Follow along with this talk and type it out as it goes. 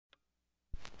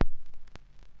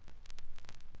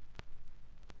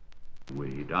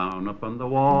Way down up on the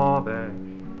Wabash,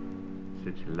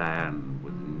 such land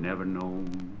was never known.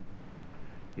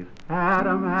 If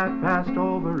Adam had passed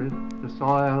over it, the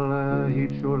soil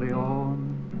he'd surely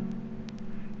own.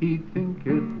 He'd think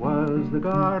it was the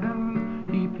garden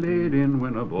he played in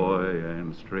when a boy,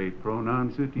 and straight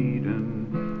pronounce it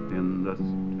Eden in the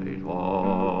state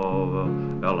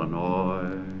of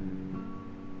Illinois.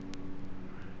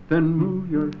 Then move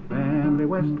your family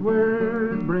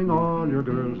westward, bring all your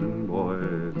girls and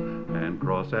boys, and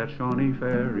cross that Shawnee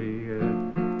Ferry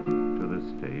to the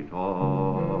state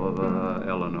of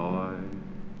Illinois.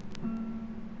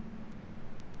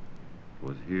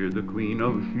 'Twas here the Queen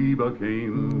of Sheba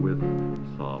came with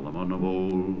Solomon of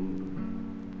old,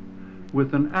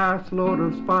 with an ass load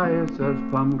of spices,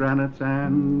 pomegranates,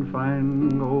 and fine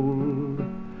gold.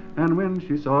 And when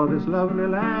she saw this lovely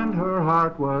land, her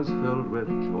heart was filled with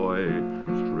joy.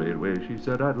 Straightway she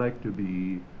said, I'd like to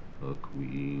be a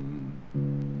queen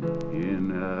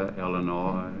in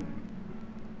Illinois.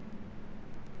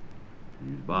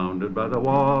 She's bounded by the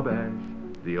Wabash,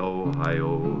 the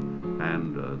Ohio,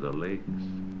 and the lakes.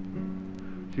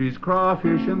 She's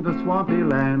crawfish in the swampy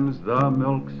lands, the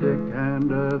milk-sick and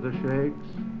the shakes.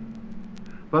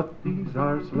 But these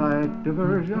are slight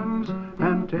diversions,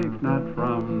 and take not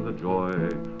from the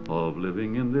joy of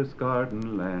living in this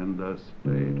garden land, the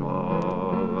state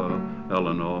of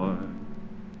Illinois.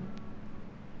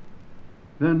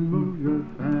 Then move your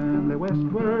family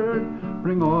westward,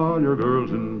 bring all your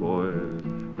girls and boys,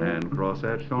 and cross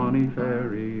that Shawnee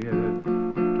Ferry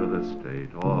to the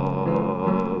state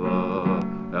of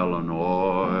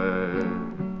Illinois.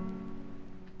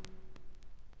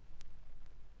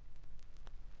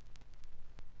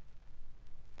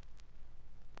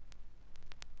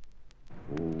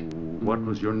 What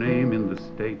was your name in the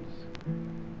States?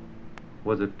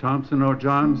 Was it Thompson or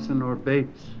Johnson or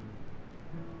Bates?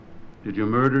 Did you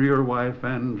murder your wife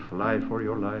and fly for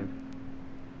your life?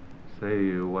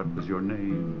 Say, what was your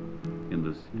name in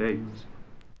the States?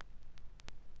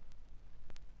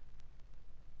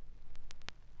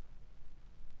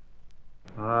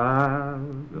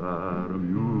 I've got a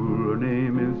mule, her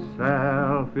name is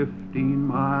Sal, 15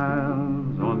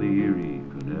 miles on the Erie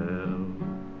Canal.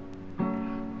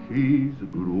 She's a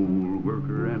good old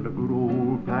worker and a good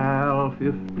old pal,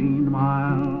 15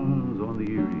 miles on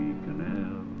the Erie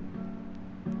Canal.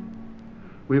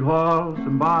 We've hauled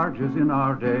some barges in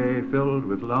our day, filled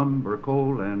with lumber,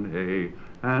 coal, and hay,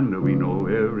 and we know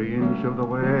every inch of the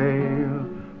way,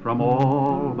 from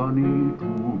Albany to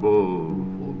Buffalo.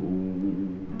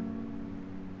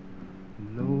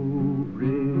 Low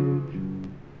Bridge,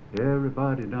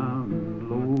 everybody down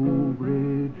Low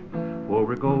Bridge, for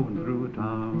we're going through a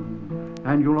town.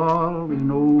 And you'll always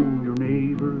know your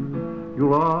neighbor,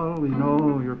 you'll always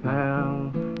know your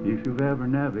pal, if you've ever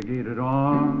navigated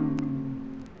on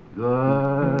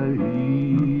the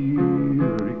Erie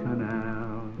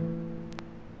Canal.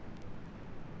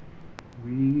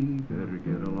 We better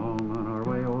get along on our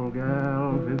way, old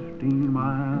gal, 15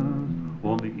 miles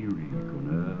on the Erie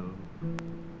Canal.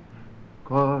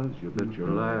 'Cause you bet your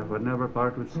life I'd never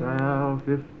part with Sal,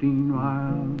 15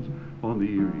 miles on the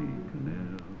Erie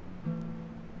Canal.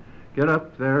 Get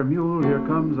up there, mule, here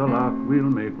comes a lock, we'll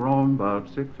make Rome about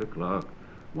 6 o'clock.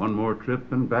 One more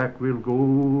trip and back we'll go,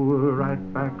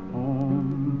 right back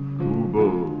home to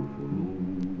Buffalo.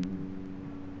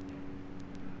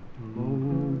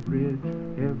 Low Bridge,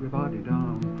 everybody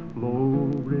down Low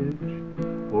Bridge,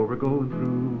 for we're going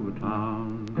through a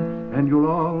town. And you'll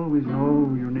always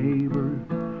know your neighbor,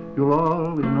 you'll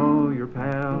always know your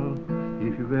pal,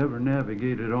 if you've ever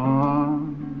navigated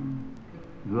on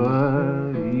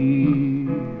the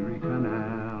Erie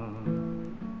Canal.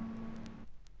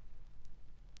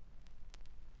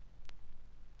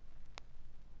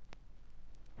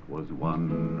 Was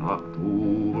one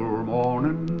October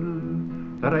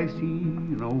morning that I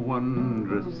seen a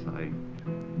wondrous sight.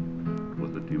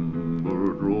 'Twas the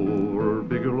timber drover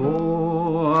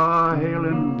Bigelow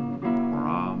a-hailing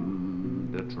from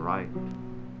Detroit.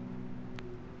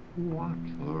 Watch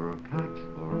her, catch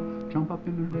her, jump up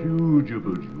in her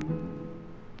jujubajoo.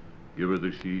 Give her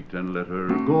the sheet and let her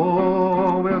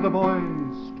go where the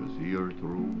boys to see her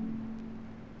through.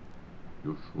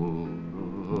 You should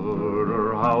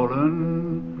her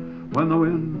howling when the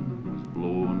wind was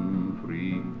blowing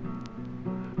free.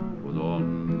 'Twas on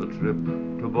the trip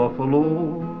to Buffalo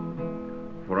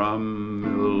from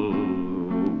Milwaukee.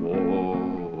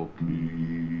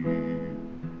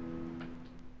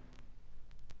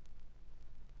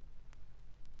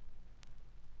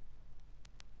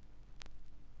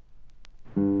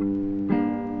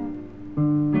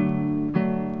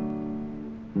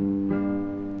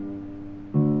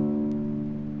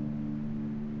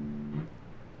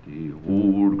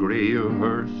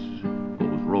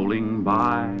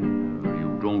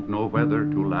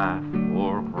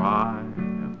 or cry,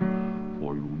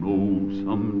 for you know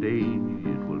someday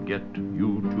it will get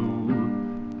you too,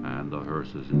 and the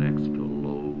hearse's next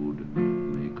load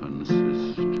may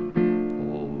consist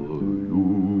of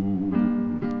you.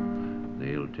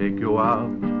 They'll take you out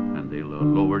and they'll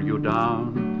lower you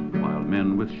down, while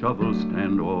men with shovels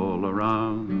stand all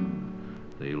around.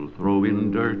 They'll throw in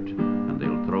dirt and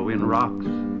they'll throw in rocks,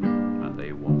 and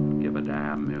they won't give a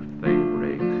damn if they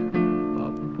break the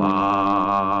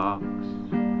box.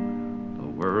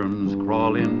 The worms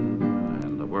crawl in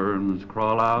and the worms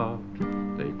crawl out.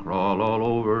 They crawl all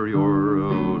over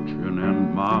your chin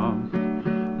and mouth.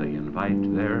 They invite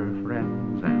their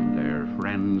friends and their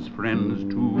friends' friends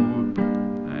too,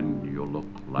 and you look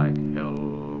like hell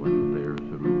when they're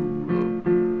through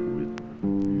with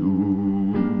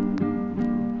you.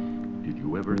 Did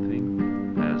you ever think,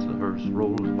 as the hearse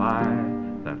rolls by,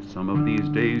 that some of these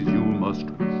days you must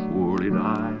surely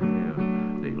die?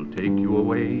 They'll take you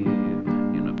away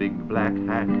in a big black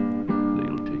hack.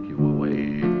 They'll take you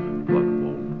away, but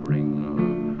won't bring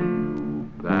you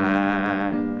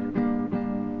back.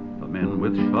 The men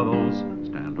with shovels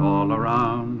stand all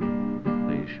around.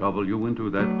 They shovel you into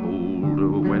that cold,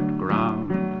 wet ground.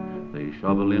 They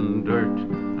shovel in dirt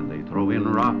and they throw in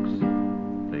rocks.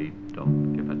 They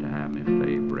don't give a damn if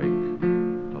they break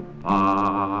the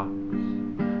box.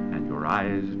 And your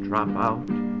eyes drop out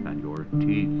and your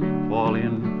teeth fall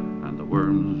in, and the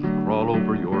worms crawl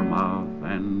over your mouth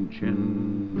and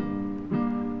chin.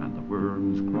 And the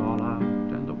worms crawl out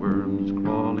and the worms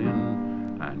crawl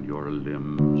in, and your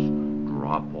limbs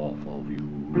drop off of you,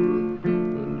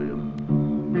 limb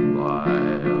by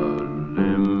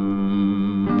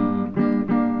limb.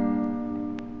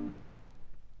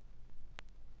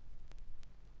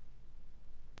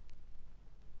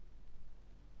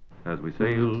 As we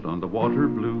sailed on the water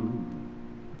blue,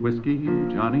 Whiskey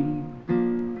Johnny,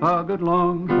 a good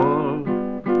long pull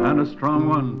and a strong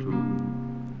one too.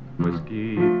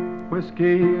 Whiskey,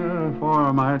 whiskey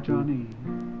for my Johnny.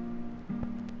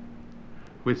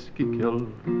 Whiskey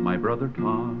killed my brother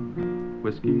Tom.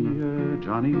 Whiskey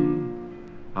Johnny,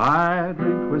 I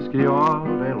drink whiskey all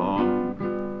day long.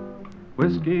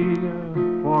 Whiskey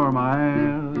for my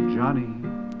Johnny.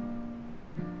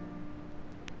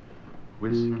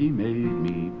 Whiskey made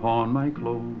me pawn my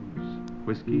clothes.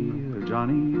 Whiskey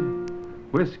Johnny,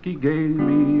 whiskey gave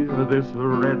me this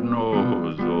red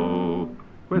nose. Oh,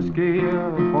 whiskey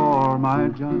for my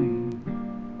Johnny.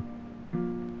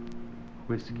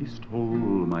 Whiskey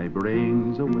stole my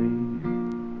brains away.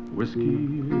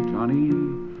 Whiskey Johnny,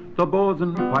 the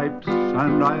bo'sun pipes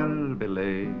and I'll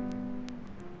belay.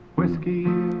 Whiskey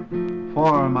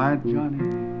for my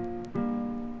Johnny.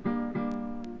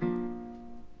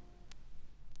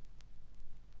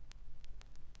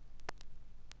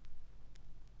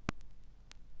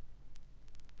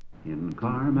 In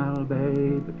Carmel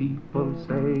Bay, the people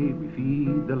say we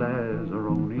feed the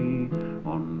Lazzaroni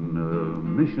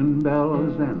on mission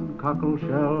bells and cockle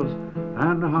shells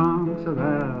and hunks of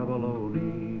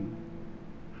abalone.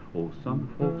 Oh, some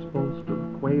folks boast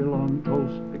of quail on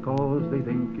toast because they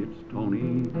think it's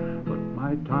Tony, but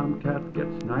my tomcat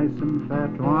gets nice and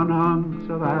fat on hunks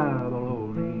of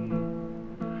abalone.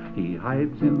 He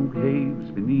hides in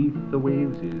caves beneath the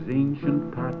waves, his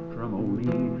ancient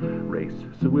patrimony. Race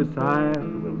suicide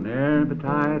will ne'er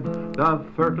betide the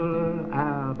fertile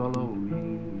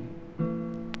abalone.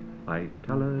 I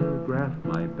telegraph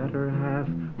my better half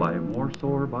by Morse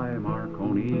or by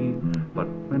Marconi, but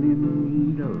when in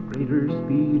need of greater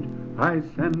speed, I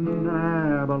send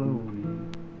abalone.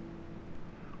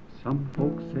 Some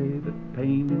folks say that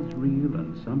pain is real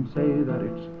and some say that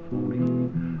it's phony,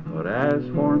 but as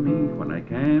for me, when I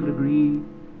can't agree,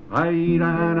 I eat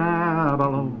an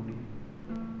abalone.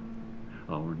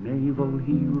 Our naval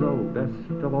hero,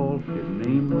 best of all, his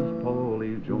name was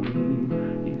Paulie Joni.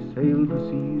 He sailed the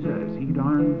seas as he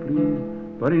darn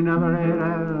pleased, but he never ate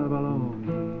abalone.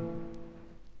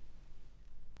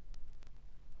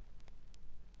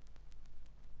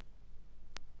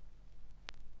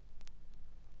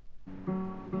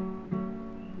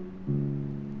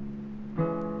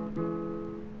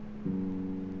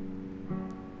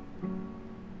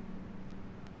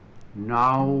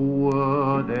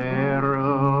 Now there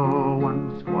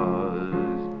once was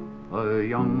a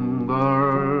young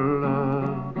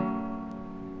girl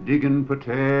digging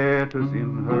potatoes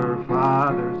in her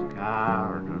father's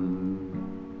garden.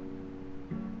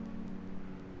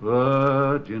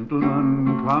 A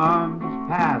gentleman comes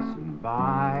passing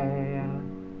by,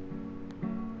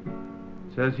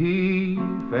 says he,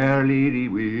 "Fair lady,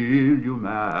 will you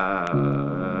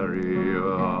marry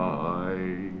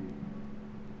I?"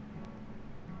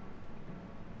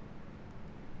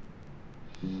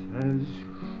 says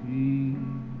she.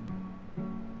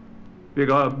 Big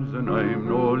Obs and I'm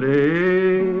no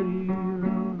lady,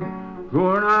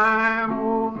 sure I'm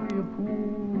only a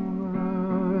poor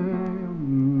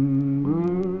young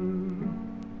girl.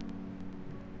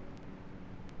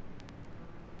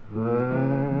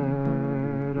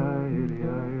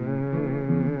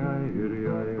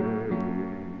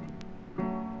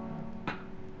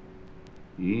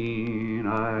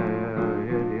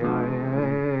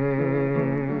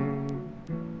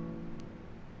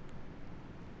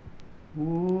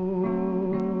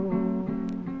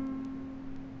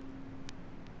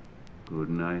 Good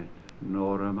night,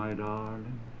 Nora, my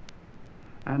darling,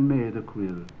 and may the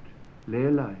quilt lay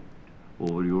light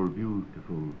over your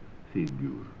beautiful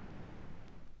figure.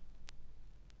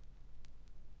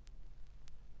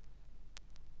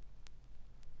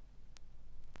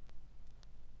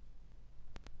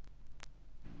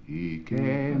 He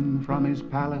came from his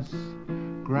palace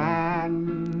grand,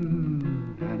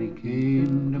 and he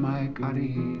came to my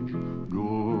cottage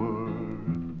door.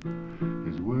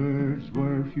 His words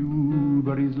were few,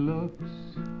 but his looks,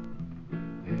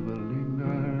 they will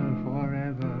linger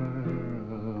forevermore.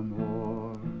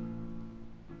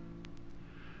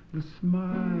 The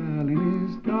smile in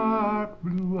his dark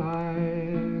blue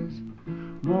eyes,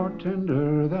 more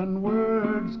tender than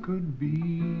words could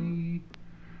be,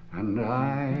 and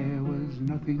I was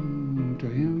nothing to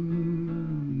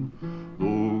him,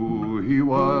 though he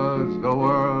was the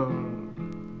world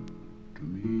to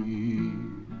me.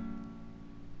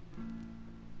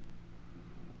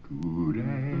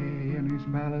 Today in his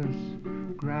palace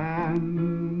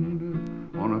grand,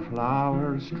 on a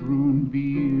flower-strewn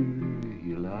bier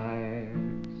he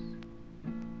lies,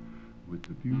 with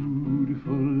the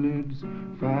beautiful lids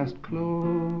fast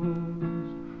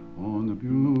closed on the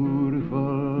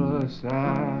beautiful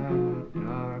sad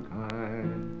dark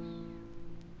eyes.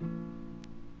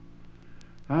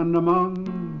 And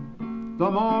among the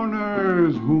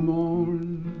mourners who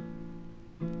mourn,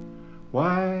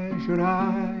 why should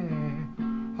I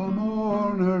a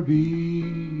mourner be?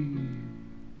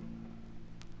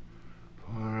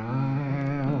 For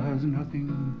I was nothing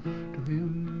to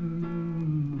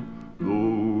him,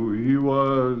 though he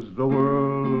was the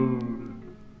world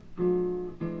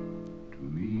to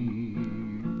me.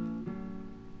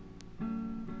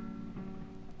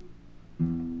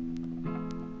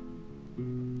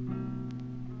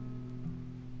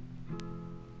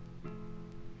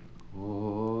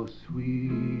 Oh,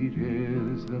 sweet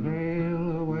is the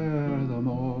vale where the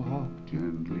mohawk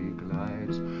gently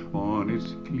glides on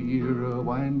its clear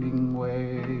winding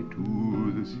way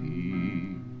to the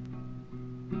sea.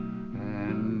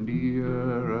 And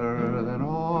dearer than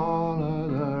all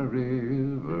other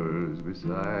rivers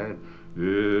beside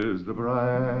is the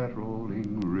bright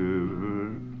rolling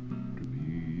river to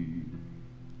me.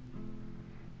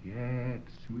 Yet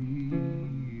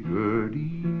sweeter,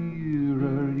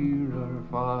 dearer, dearer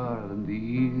far than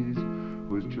these,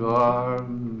 whose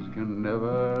charms can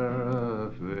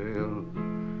never fail,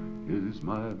 is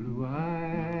my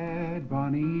blue-eyed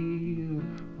Bonnie,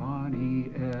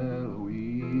 Bonnie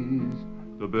Eloise,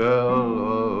 the belle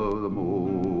of the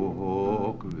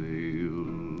Mohawk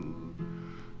Vale.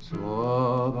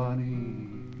 So Bonnie,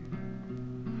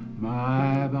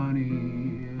 my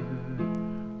Bonnie,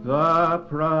 the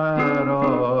pride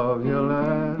of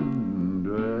Hillandale,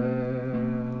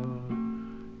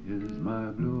 is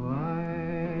my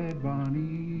blue-eyed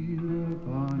Bonnie,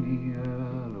 Bonnie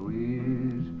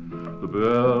Eloise, the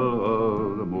belle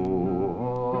of the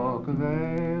Mohawk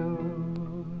Vale.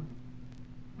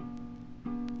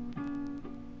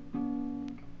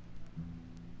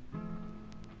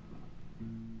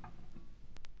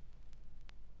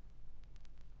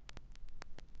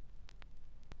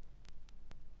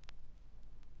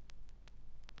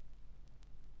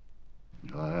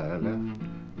 I left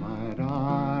my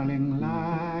darling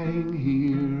lying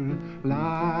here,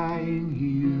 lying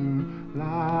here,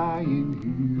 lying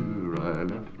here. I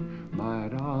left my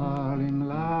darling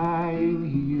lying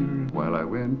here while I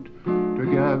went to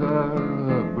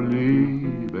gather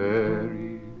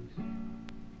blueberries.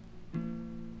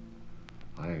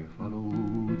 I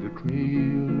followed the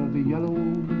trail of the yellow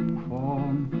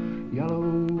fawn,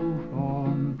 yellow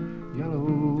fawn, yellow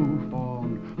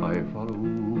fawn. I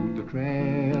followed the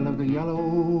trail of the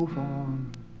yellow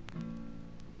fawn,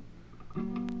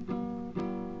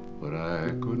 but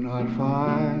I could not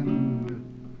find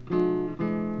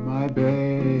my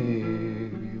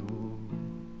baby. Oh,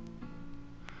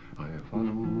 I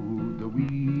followed the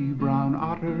wee brown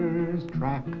otter's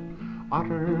track,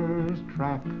 otter's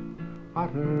track,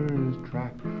 otter's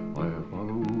track. I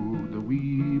followed the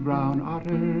wee brown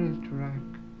otter's track,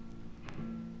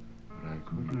 but I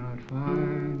could not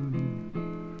find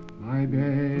my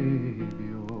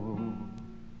baby, oh.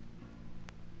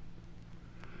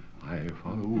 I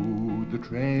followed the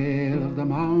trail of the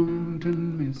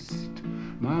mountain mist,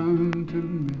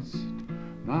 mountain mist,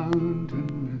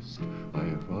 mountain mist.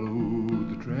 I followed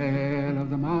the trail of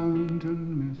the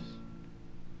mountain mist,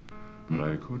 but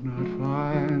I could not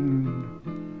find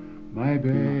my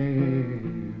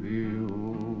baby, oh.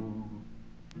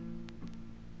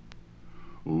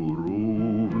 Oh,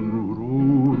 rovin',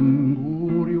 rovin',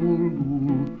 goody old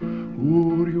ghoul,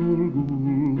 goody old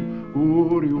ghoul,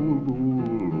 goody old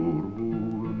ghoul, oh,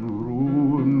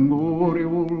 rovin', goody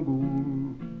old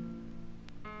ghoul.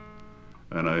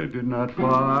 And I did not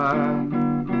find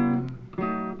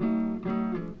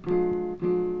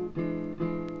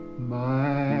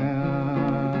my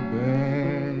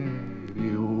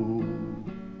baby, oh.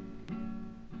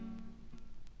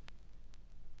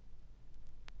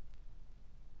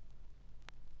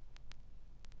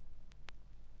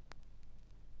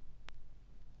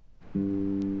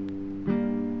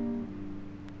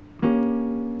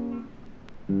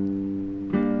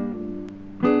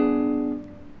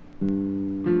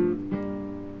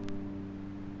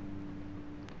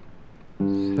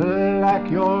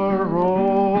 Slack your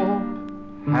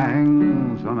rope,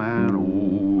 hangs a man,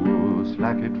 oh,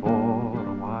 slack it for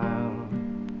a while.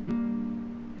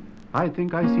 I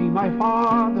think I see my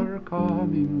father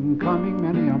coming, coming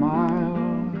many a mile.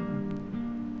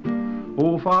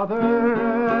 Oh, Father,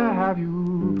 have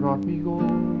you brought me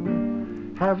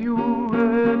gold? Have you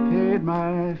paid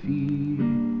my fee?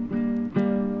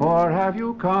 Or have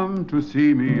you come to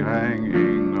see me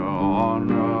hanging on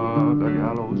the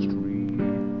gallows tree?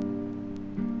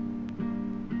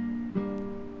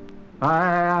 I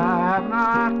have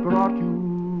not brought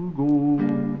you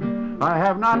gold, I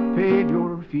have not paid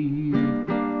your fee,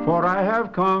 for I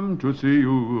have come to see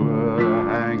you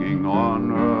hanging on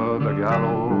the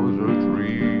gallows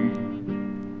tree.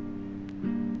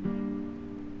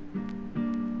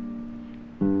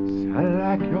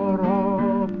 Slack your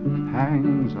rope,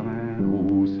 hangs a man,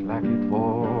 oh, slack it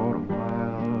for a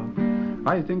while.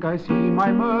 I think I see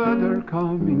my mother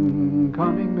coming,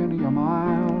 coming many a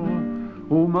mile.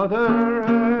 Oh, mother,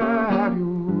 have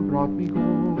you brought me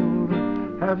gold?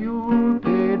 Have you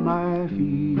paid my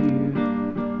fee?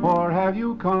 Or have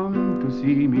you come to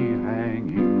see me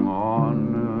hanging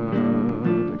on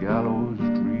the gallows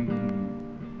tree?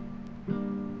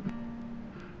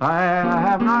 I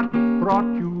have not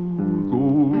brought you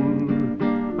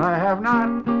gold, I have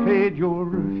not paid your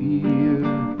fee,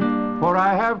 for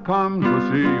I have come to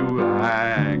see you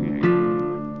hanging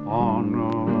on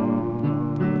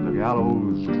the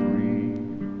gallows tree.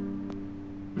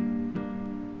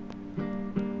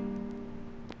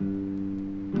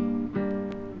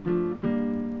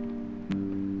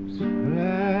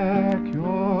 Slack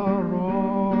your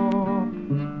rope,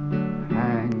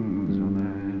 hangs a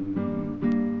man,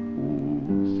 oh,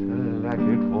 slack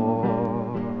it for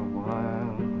a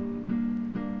while.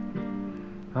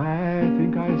 I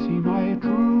think I see my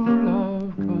true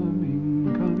love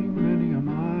coming, coming many a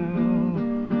mile.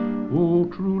 Oh,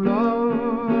 true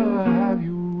love, have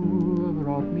you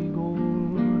brought me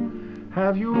gold?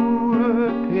 Have you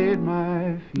paid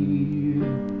my fee?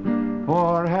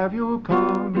 Or have you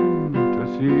come to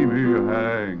see me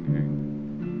hanging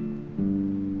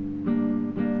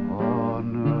on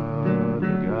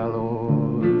the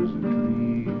gallows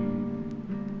tree?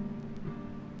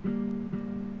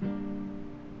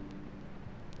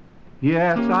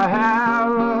 Yes, I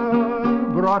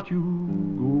have brought you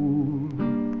gold,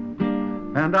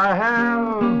 and I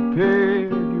have paid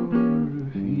your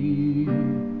fee.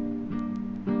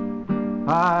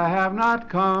 I have not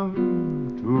come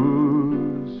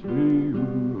to see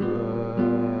you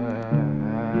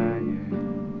hanging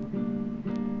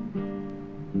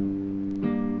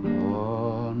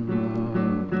on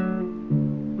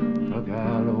the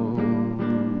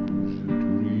gallows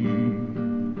tree.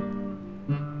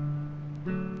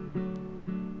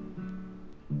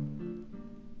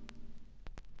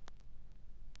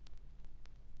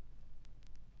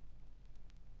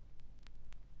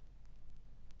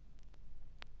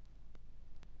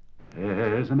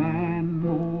 There's a man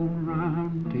going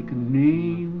round taking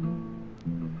names.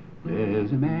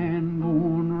 There's a man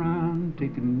going round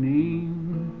taking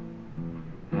names.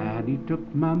 And he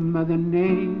took my mother's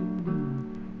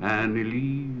name, and he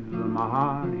leaves my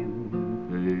heart in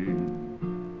pain.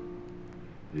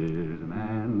 There's a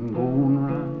man going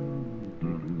round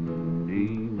taking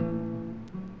names.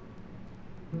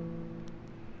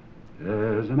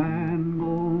 There's a man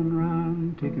going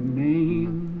round taking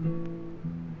names.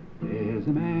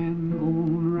 There's a man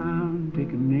going around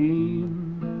taking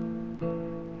names,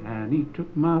 and he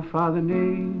took my father's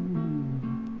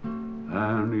name,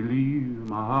 and he leave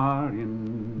my heart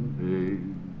in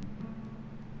pain.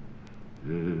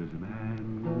 There's a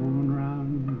man going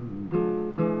around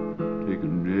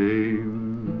taking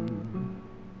names.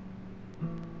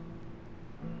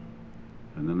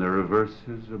 And then there are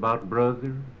verses about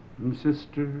brother and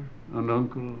sister and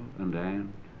uncle and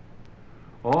aunt.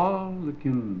 All the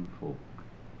kinfolk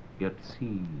get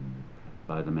seen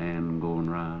by the man going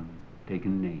round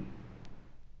taking names.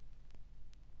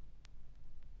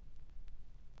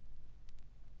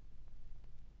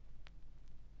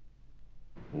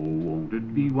 Oh, won't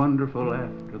it be wonderful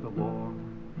after the war?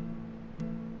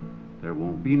 There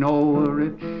won't be no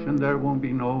rich and there won't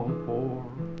be no poor.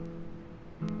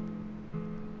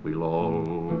 We'll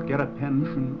all get a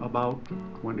pension about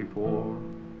 24,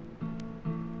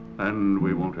 and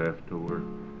we won't have to work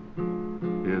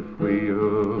if we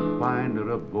find it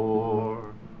a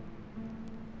bore.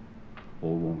 Oh,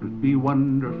 won't it be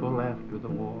wonderful after the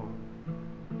war?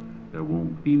 There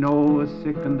won't be no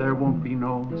sick and there won't be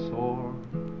no sore.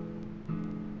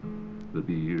 The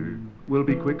beer will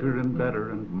be quicker and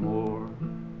better and more.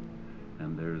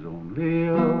 And there's only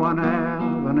one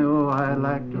avenue I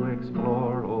like to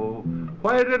explore. Oh,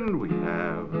 why didn't we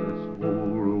have this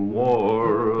whole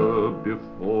war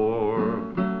before?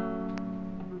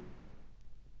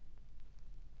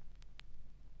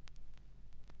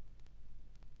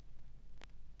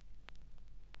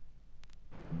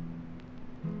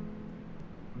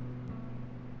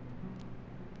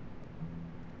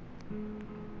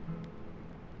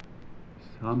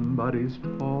 Somebody's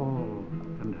tall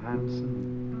and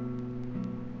handsome,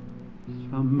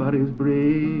 somebody's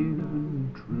brave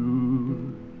and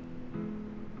true,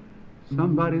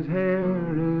 somebody's hair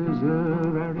is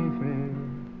very fair,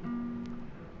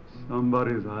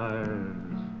 somebody's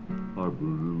eyes are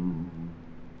blue.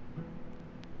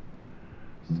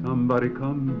 Somebody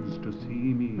comes to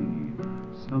see me,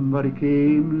 somebody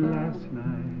came last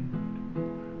night,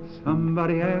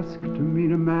 somebody asked me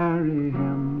to marry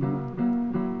him.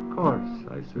 Of course,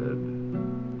 I said,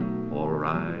 all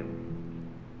right.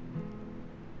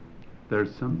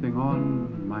 There's something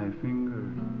on my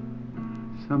finger,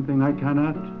 something I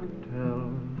cannot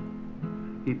tell.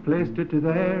 He placed it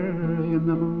there in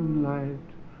the moonlight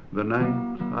the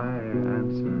night I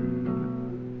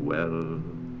answered, well.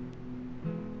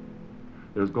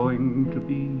 There's going to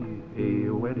be a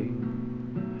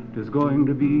wedding, 'tis going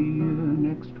to be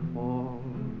next fall.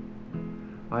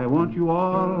 I want you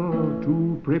all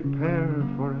to prepare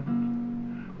for it,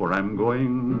 for I'm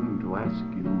going to ask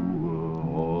you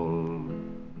all.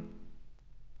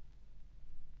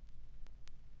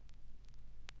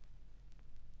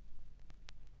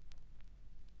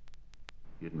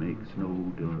 It makes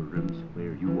no difference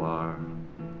where you are,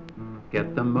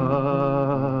 get the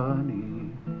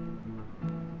money.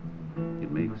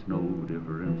 It makes no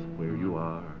difference where you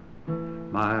are,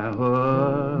 my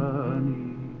honey.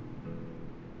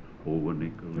 Oh, a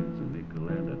nickel is a nickel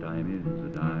and a dime is a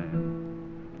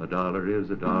dime. A dollar is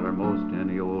a dollar most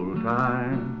any old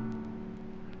time.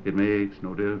 It makes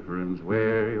no difference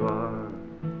where you are,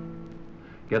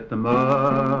 get the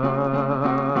money.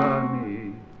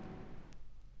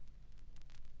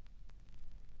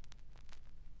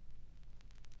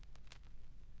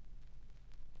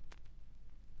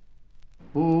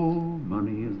 Oh,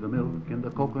 money is the milk in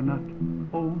the coconut.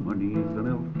 Oh, money is the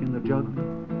milk in the jug.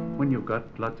 When you've got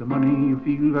lots of money, you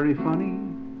feel very funny.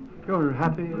 You're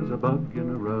happy as a bug in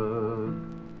a rug.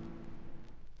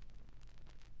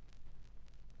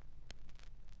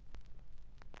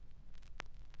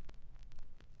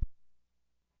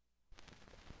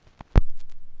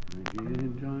 Frankie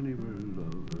and Johnny were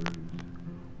lovers.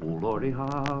 Oh, Lordy,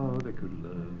 how they could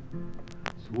love.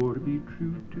 Swore to be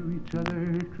true to each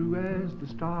other, true as the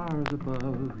stars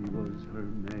above. He was her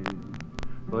man,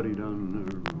 but he done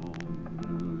her wrong,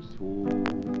 so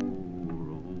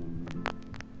wrong.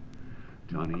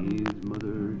 Johnny's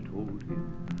mother told him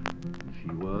she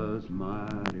was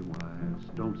mighty wise.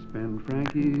 Don't spend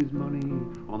Frankie's money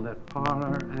on that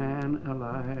parlor and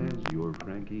Elias. You're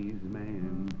Frankie's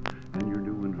man, and you're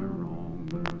doing her wrong,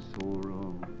 so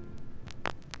wrong.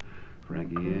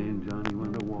 Frankie and Johnny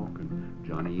went a-walking,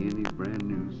 Johnny in his brand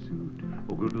new suit.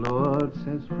 Oh, good Lord,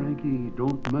 says Frankie,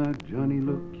 don't make Johnny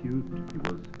look cute. He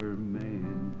was her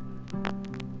man,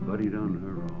 but he done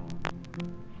her wrong.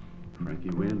 Frankie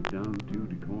went down to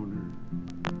the corner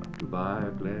to buy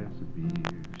a glass of beer.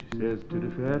 She says to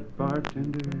the fat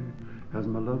bartender, has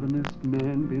my lovin'est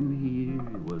man been here?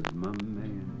 He was my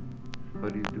man,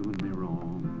 but he's doing me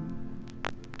wrong.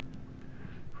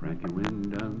 Frankie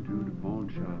went down to the pawn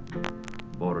shop,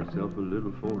 bought herself a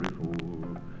little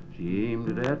 44. She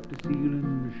aimed it at the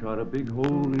ceiling, shot a big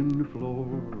hole in the floor.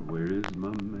 Where is my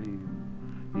man?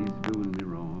 He's doing me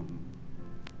wrong.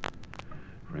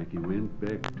 Frankie went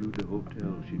back to the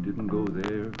hotel. She didn't go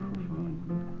there for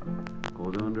fun.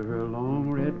 Called under her long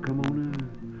red kimono.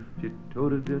 She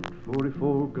toted that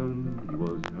 44 gun. He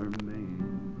was her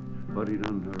man, but he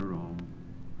done her wrong.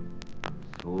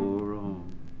 So wrong.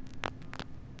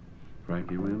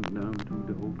 Frankie went down to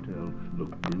the hotel,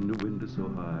 looked in the window so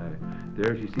high.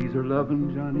 There she sees her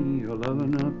loving Johnny, a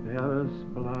loving up Alice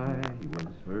Bly. He was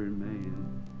her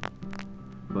man,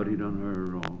 but he done her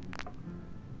wrong.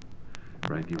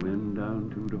 Frankie went down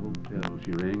to the hotel,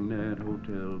 she rang that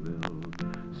hotel bell.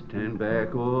 Stand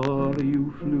back, all of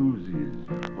you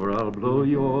floozies, or I'll blow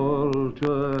you all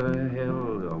to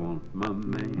hell. I want my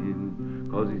man,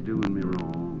 'cause he's doing me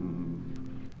wrong.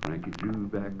 Frankie drew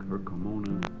back her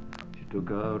kimono, she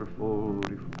took out her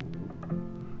 44.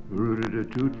 Rooted her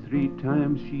toot 3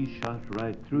 times, she shot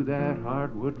right through that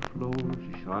hardwood floor.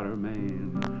 She shot her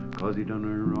man, 'cause he done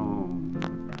her wrong,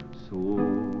 so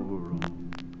wrong.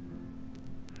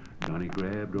 Johnny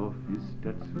grabbed off his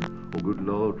Stetson. Oh, good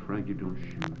Lord, Frankie, don't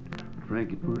shoot. But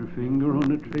Frankie put her finger on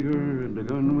the trigger, and the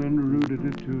gun went rooted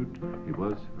a toot. He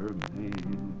was her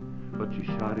man, but she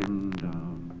shot him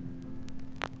down.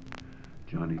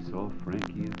 Johnny saw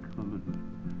Frankie a-comin',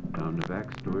 down the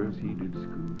back stairs he did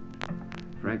scoot.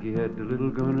 Frankie had the little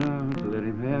gun out, let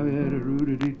him have it, a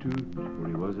rootedy toot, for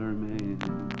he was her man,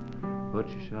 but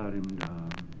she shot him down.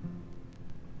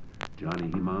 Johnny,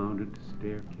 he mounted the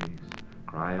staircase,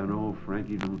 crying, oh,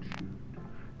 Frankie, don't shoot.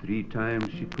 3 times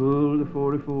she pulled the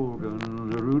 44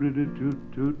 gun, a rootedy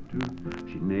toot, toot, toot.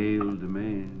 She nailed the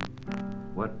man,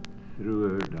 what threw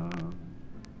her down.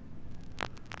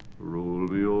 Roll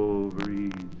me over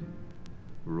easy,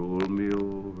 roll me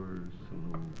over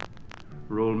slow.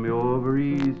 Roll me over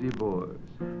easy, boys,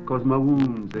 'cause my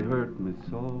wounds, they hurt me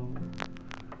so.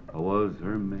 I was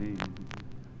her man,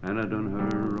 and I done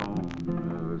her wrong,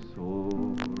 so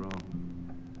wrong.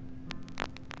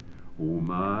 Oh,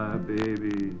 my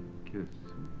baby, kiss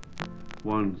me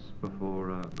once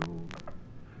before I go.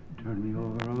 Turn me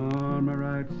over on my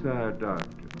right side,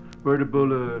 doctor, where the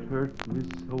bullet hurt me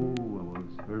so. I was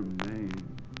her man,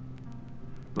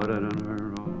 but I done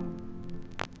her wrong.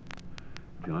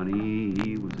 Johnny,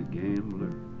 he was a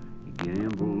gambler. He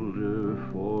gambled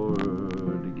for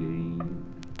the game.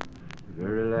 The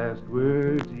very last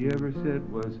words he ever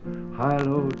said was,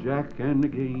 "Hi-lo, Jack and the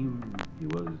game." He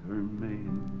was her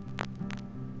man,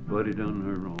 but he done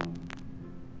her wrong.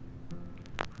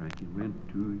 Frankie went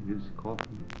to his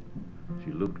coffin.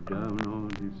 She looked down on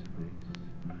his face.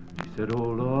 She said,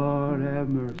 "Oh, Lord, have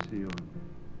mercy on me.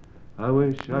 I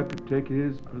wish I could take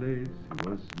his place. He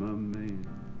was my man,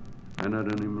 and I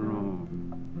done him wrong,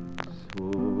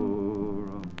 so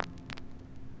wrong.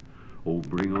 Oh,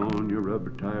 bring on your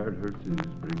rubber-tired hearses,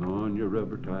 bring on your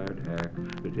rubber-tired hack.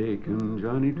 They're taking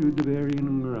Johnny to the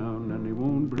burying ground, and they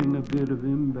won't bring a bit of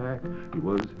him back. He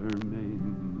was her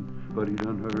man, but he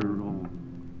done her wrong."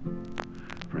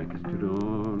 Frankie stood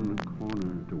on the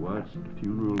corner to watch the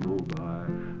funeral go by.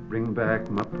 "Bring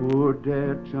back my poor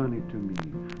dad, Johnny, to me."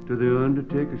 To the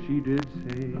undertaker she did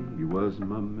say, "He was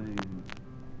my man,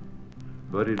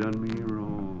 but he done me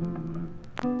wrong,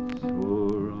 so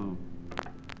wrong."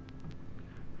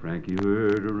 Frankie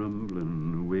heard a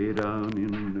rumbling way down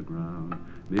in the ground.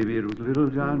 Maybe it was little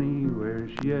Johnny where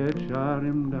she had shot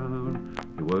him down.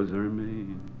 He was her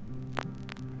man,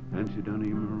 and she done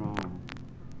him wrong.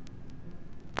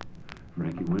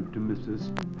 Frankie went to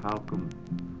Mrs. Halcombe.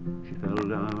 She fell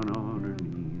down on her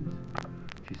knees.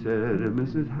 She said,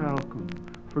 "Mrs. Halcombe,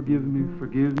 forgive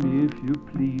me if you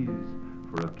please,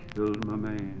 for I killed my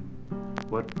man,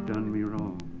 what done me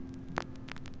wrong.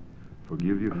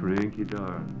 Forgive you, Frankie,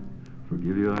 darling,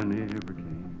 forgive you, I never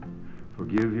can.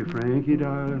 Forgive you, Frankie,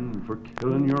 darling, for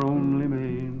killing your only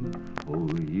man. Oh,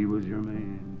 he was your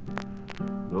man,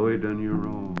 though he done you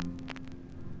wrong."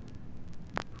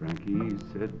 Frankie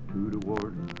said to the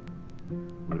warden,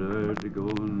 "What are they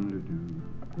going to do?"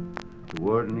 The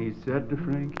warden, he said to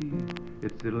Frankie,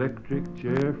 "It's the electric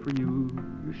chair for you.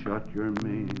 You shot your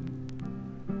man,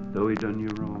 though he done you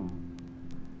wrong."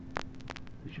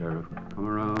 The sheriff come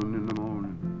around in the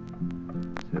morning,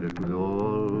 said it was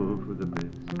all for the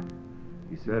best.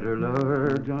 He said her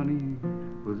lover, Johnny,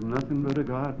 was nothing but a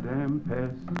goddamn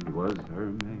pest. He was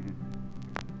her man,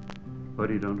 but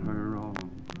he done her wrong.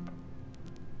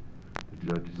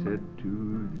 The judge said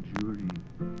to the jury,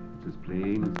 "It's as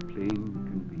plain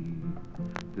can be.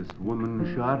 This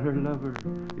woman shot her lover.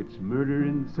 It's murder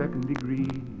in the 2nd degree.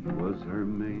 He was her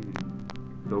man,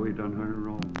 though he done her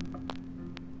wrong.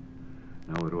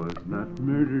 Now it was not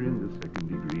murder in the second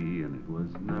degree, and it was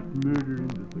not murder in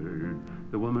the third.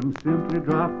 The woman simply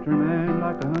dropped her man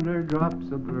like 100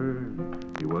 drops a bird.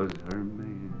 He was her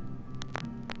man,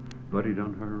 but he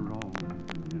done her wrong,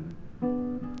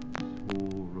 so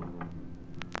wrong.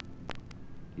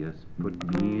 Yes,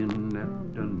 put me in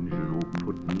that dungeon, oh,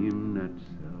 put me in that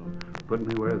cell. Put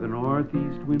me where the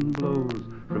northeast wind blows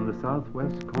from the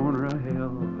southwest corner of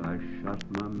hell. I shot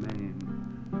my man,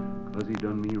 'cause he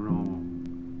done me wrong.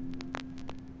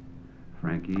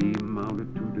 Frankie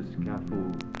mounted to the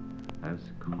scaffold,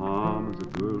 as calm as a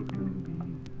girl can be,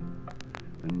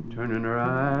 and turning her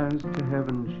eyes to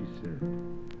heaven, she said,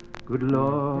 "Good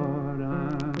Lord,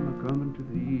 I'm a-comin' to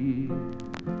thee."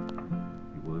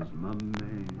 He was my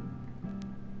man,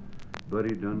 but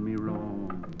he done me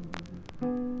wrong, so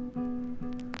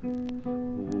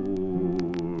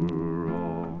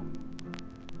wrong.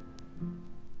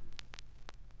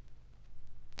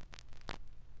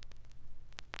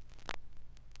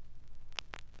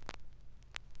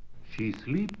 She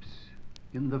sleeps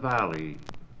in the valley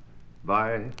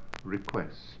by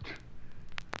request,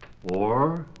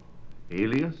 or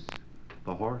alias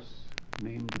the horse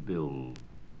named Bill.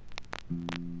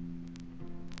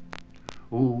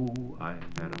 Oh, I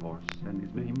had a horse and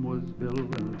his name was Bill,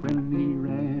 and when he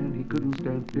ran he couldn't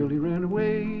stand still. He ran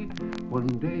away one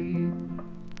day,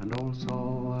 and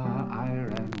also I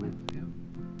ran with him.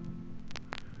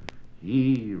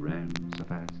 He ran so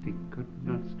fast he could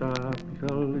not stop.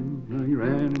 He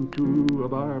ran into a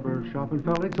barber shop and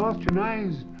fell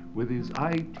exhaustionized with his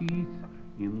eye teeth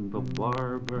in the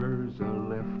barber's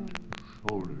left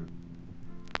shoulder.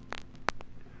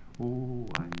 Oh,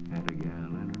 I had a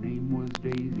gal and her name was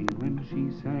Daisy, and when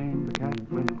she sang the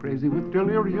cat went crazy with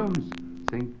deliriums,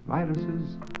 St.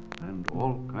 Vitus's, and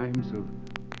all kinds of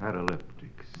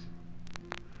cataleptics.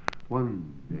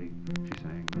 One day she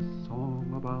sang a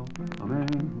song about a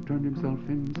man who turned himself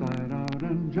inside out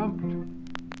and jumped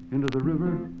into the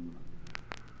river.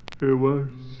 It was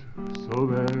so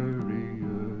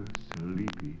very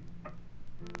sleepy.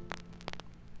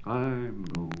 I'm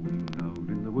going out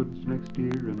in the woods next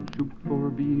year and shoot for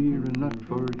beer and not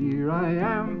for deer. I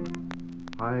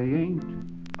ain't,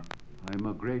 I'm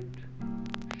a great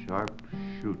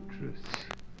sharpshootress.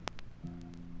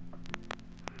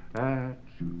 At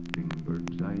shooting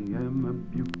birds I am a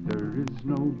beaut. There is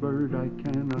no bird I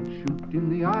cannot shoot. In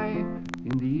the eye,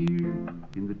 in the ear,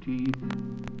 in the teeth,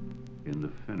 in the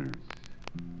finners.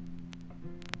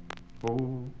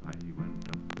 Oh, I went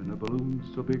up in a balloon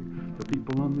so big, the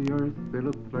people on the earth, they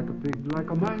looked like a pig, like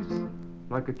a mice,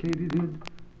 like a katydid,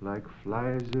 like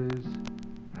flies,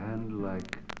 and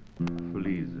like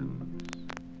fleasons.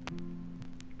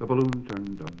 The balloon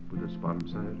turned up with its bottom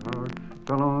side hard,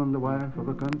 fell on the wife of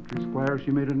a country squire.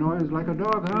 She made a noise like a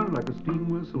dog hound, like a steam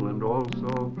whistle, and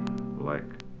also like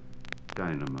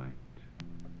dynamite.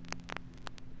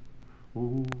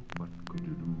 Oh, what could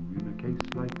you do in a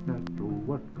case like that? Oh,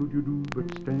 what could you do but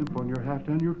stamp on your hat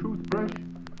and your toothbrush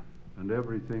and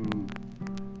everything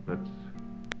that's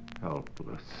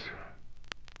helpless?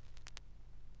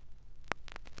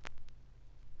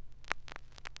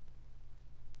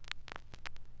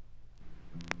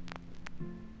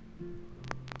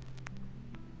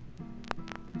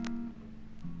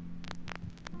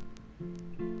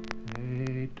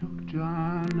 They took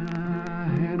John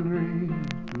Henry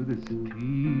to the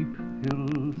steep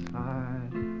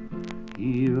hillside.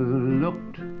 He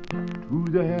looked to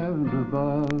the heaven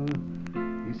above.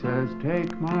 He says,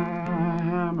 "Take my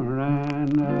hammer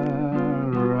and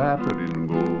wrap it in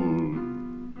gold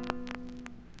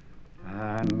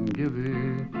and give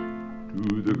it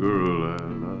to the girl I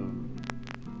love,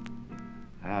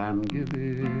 and give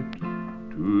it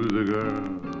to the girl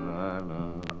I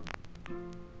love.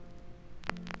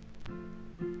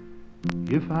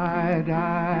 If I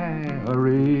die a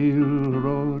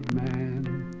railroad man,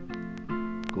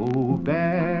 go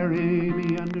bury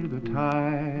me under the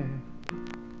tie,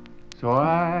 so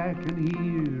I can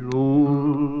hear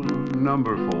old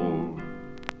number 4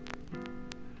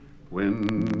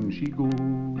 when she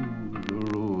goes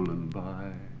a-rollin'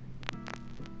 by,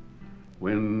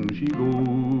 when she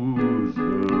goes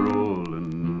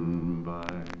a-rollin'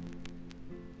 by.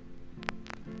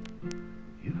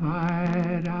 If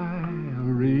I die a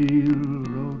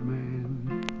railroad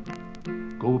man,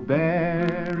 go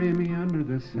bury me under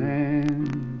the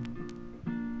sand,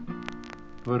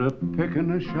 put a pick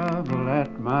and a shovel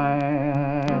at my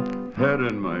head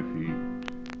and my feet,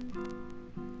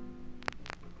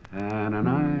 and a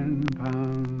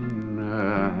 9-pound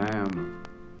hammer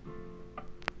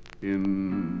in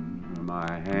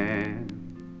my hand.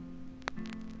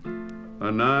 a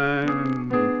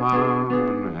 9-pound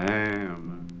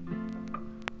ham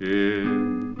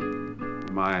in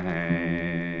my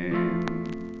hand.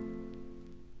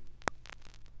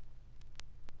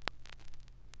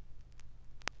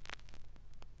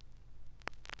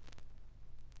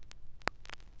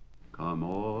 Come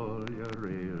all your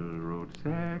railroad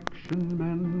section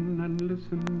men and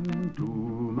listen to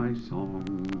my song.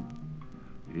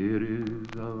 It is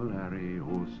of Larry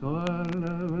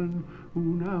O'Sullivan,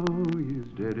 who now is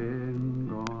dead and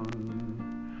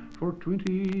gone. For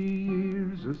 20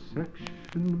 years a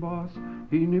section boss,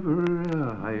 he never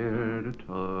hired a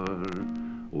tar.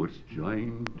 Oh, it's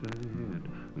joint ahead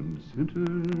and center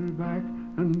back,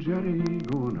 and Jerry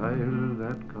go and hire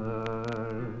that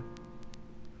car.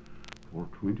 For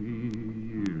 20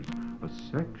 years a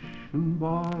section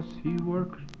boss, he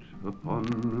worked upon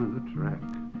the track.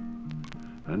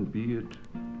 And be it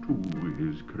to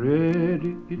his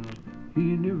credit, he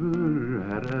never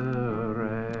had a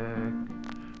rack.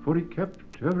 For he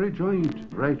kept every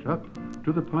joint right up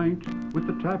to the pint with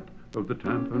the tap of the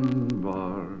tampon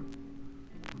bar.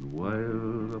 And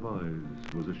while the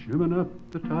boys was a-shimming up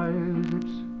the ties,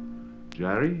 it's,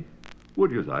 Jerry,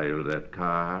 would you aisle that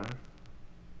car?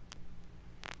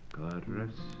 God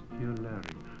rest you,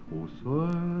 Larry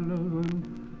O'Sullivan,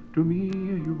 to me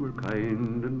you were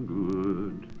kind and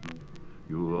good.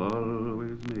 You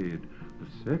always made the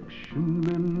section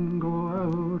men go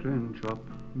out and chop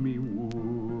me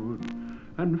wood,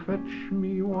 and fetch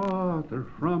me water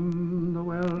from the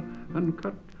well, and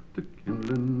cut the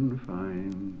kindling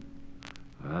fine.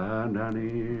 And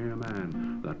any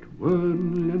man that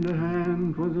would lend a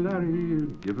hand was Larry,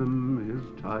 give him his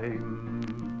time.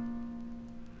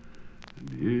 And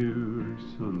every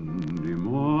Sunday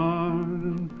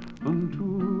morning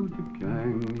unto the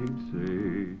gang he'd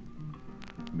say,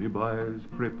 me boys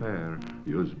prepare,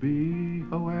 yous be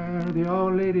aware, the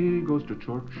old lady goes to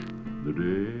church the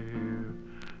day.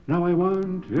 Now I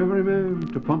want every man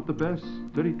to pump the best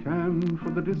that he can, for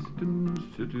the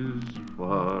distance it is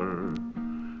far,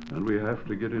 and we have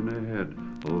to get in ahead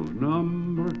of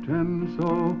number 10,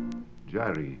 so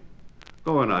Jerry,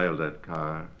 go and aisle that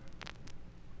car.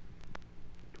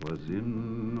 'Twas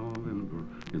in November,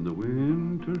 in the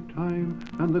winter time,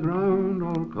 and the ground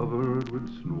all covered with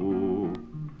snow.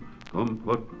 Come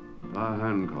put a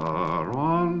handcar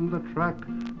on the track,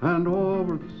 and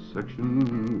over the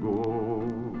section go.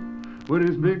 With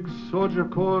his big soldier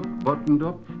coat buttoned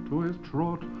up to his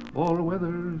throat, all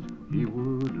weathers he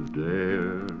would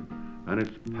dare. And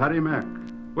it's Paddy Mac,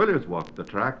 will yous walk the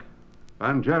track?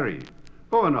 And Jerry,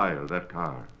 go and aisle that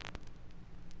car.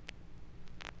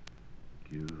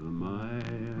 Give my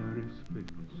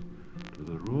respects to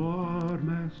the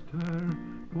roadmaster,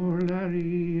 poor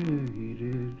Larry, he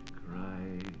did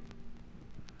cry.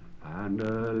 And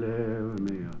leave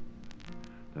me up,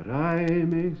 that I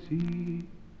may see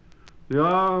the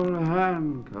old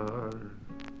handcar,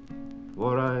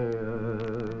 for I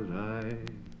die.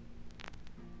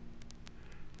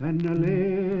 Then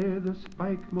lay the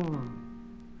spike more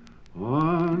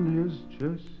on his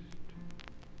chest,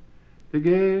 the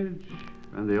gauge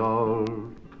and the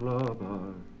old club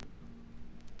are.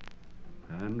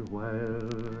 And while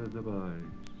the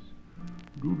boys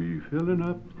do be filling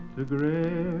up the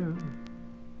grave,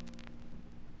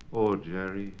 oh,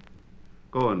 Jerry,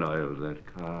 go and aisle that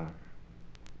car.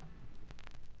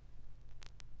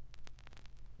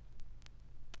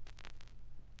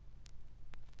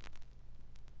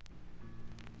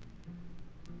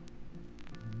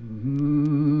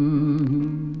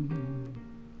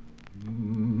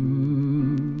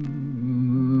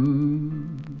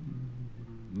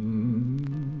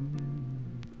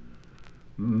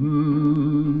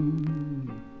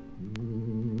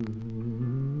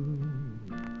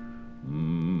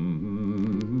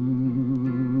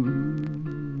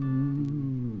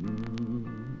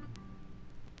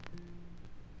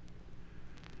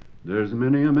 There's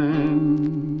many a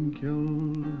man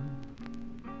killed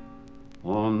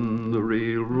on the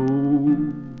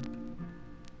railroad,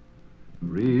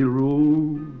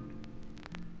 railroad,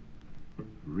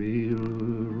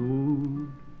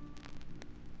 railroad.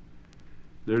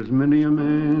 There's many a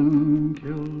man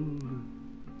killed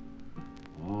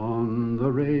on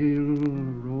the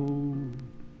railroad,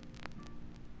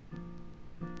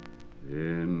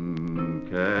 and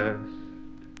cast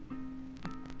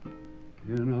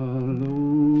in a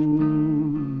lonely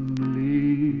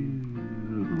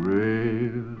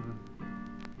grave.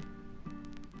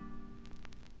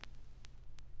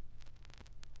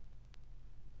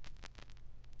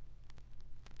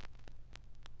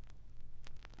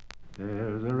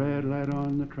 There's a red light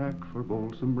on the track for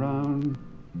Bolson Brown.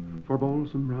 for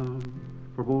Balsam Brown,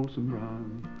 for Balsam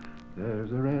Brown.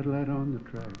 There's a red light on the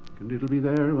track, and it'll be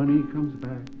there when he comes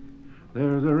back.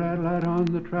 There's a red light on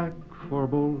the track for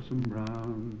Balsam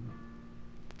Brown.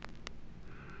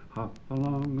 Hop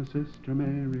along, Sister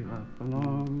Mary, hop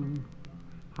along,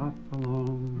 hop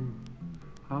along,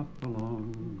 hop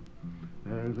along.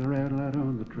 There's a red light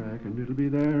on the track, and it'll be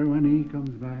there when he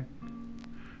comes back.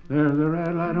 There's a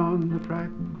red light on the track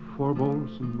for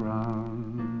Balsam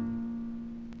Brown.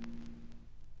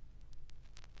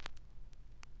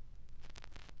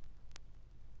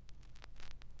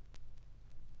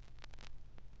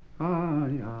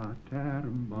 Aya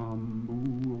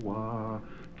terambambu wa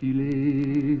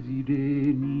kilezi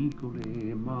de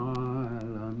Nicole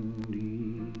malandi.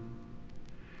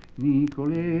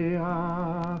 Nicole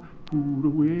a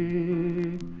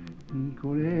purwe,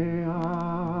 Nicole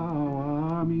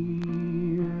a mi.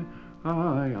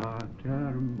 Aya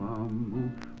terambambu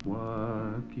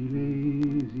wa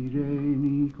kilezi de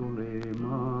Nicole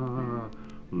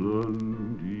malandi.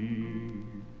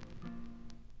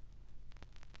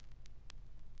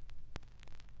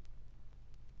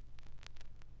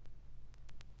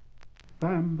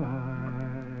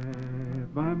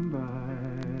 Bye,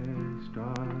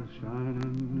 stars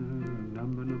shining,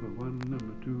 number 1,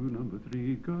 number 2, number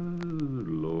 3, good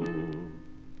Lord.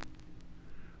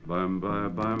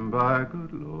 Bye,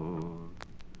 good Lord.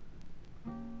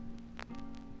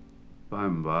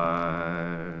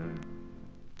 Bye.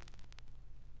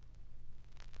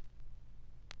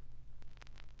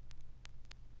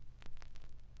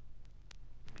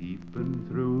 Peeping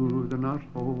through the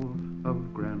knothole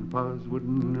of Grandpa's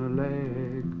wooden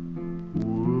leg,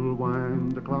 who'll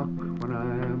wind the clock when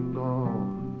I am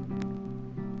gone?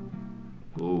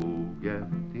 Go get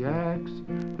the axe,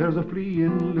 there's a flea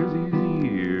in Lizzie's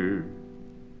ear,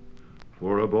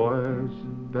 for a boy's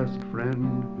best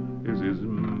friend is his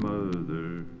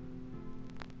mother.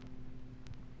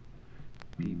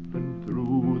 Peeping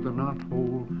through the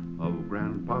knothole of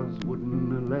Grandpa's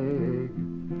wooden leg,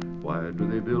 why do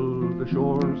they build the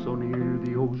shore so near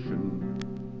the ocean?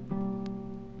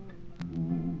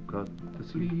 Who cut the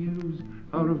sleeves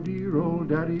out of dear old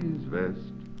Daddy's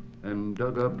vest and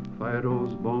dug up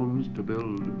Fido's bones to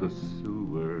build the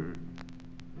sewer?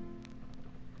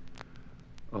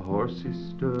 A horse he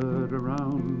stood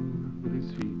around with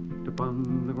his feet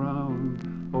upon the ground.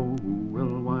 Oh, who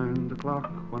will wind the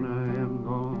clock when I am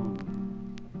gone?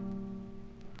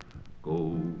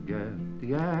 Go get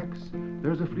the axe,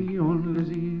 there's a flea on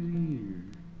Lizzie's ear,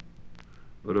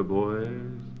 but a boy's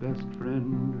best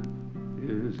friend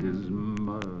is his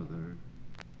mother.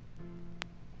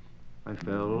 I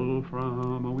fell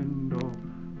from a window,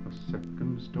 a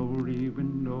second-story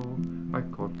window. I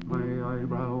caught my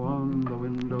eyebrow on the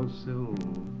windowsill.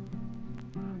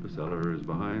 The cellar's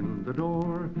behind the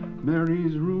door,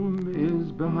 Mary's room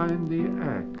is behind the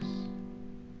axe,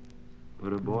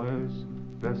 but a boy's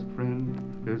best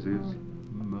friend is his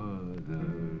mother.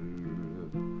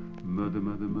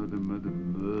 Mother.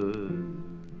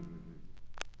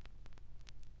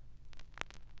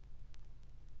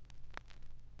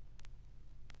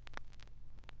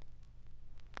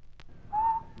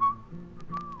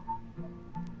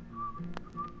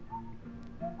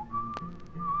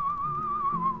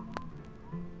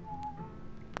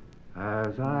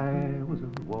 As I was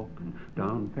walking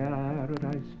down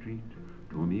Paradise Street,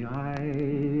 to me I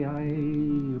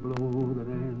blow the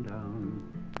man down.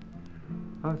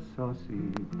 A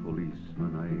saucy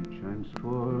policeman I chanced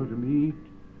for to meet,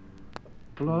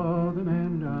 blow the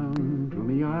man down. To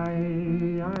me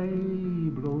I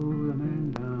blow the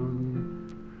man down.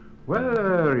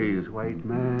 Whether he's white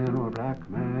man or black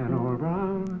man or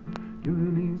brown, give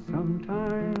me some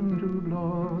time to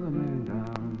blow the man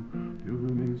down. Give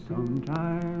me some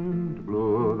time to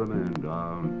blow the man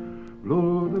down.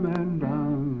 Blow the man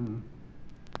down.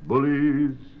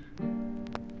 Bullies,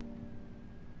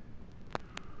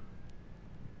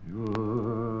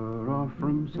 you're off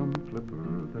from some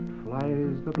flipper that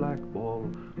flies the black ball.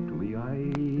 To me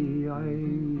I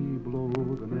blow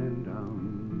the man down.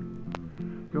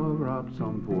 You'll rob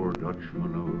some poor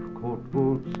Dutchman of coat,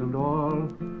 boots and all.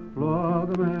 Blow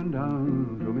the man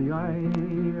down. To me I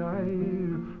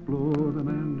blow the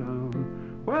man down.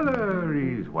 Whether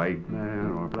he's white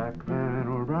man or black man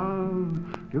or brown,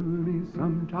 give me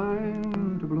some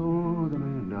time to blow the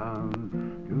man down.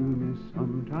 Give me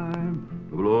some time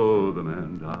to blow the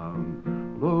man down.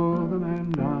 Blow the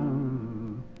man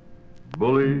down.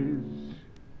 Bullies,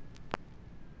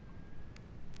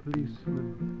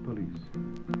 policeman, police,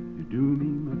 you do me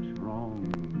much wrong.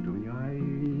 To me I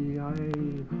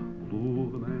blow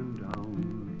the man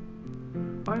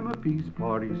down. I'm a peace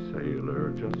party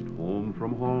sailor just home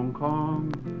from Hong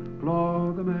Kong.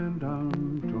 Blow the man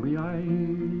down to me,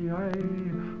 aye,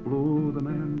 blow the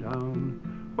man down.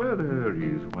 Whether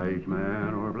he's white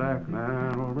man or black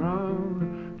man or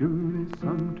brown, give me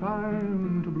some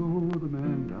time to blow the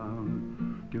man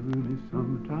down. Give me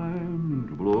some time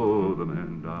to blow the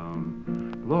man down.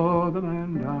 Blow the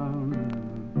man down.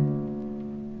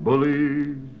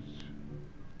 Bullies,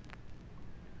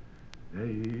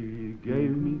 they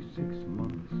gave me 6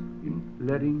 months in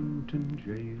Leadington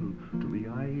jail. To me,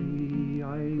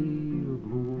 I'll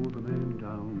blow the man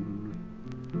down.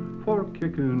 For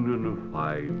kicking and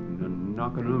fighting and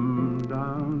knocking 'em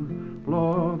down.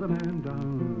 Blow the man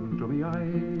down. To me, I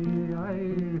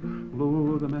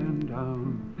blow the man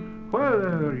down.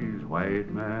 Whether he's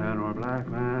white man or black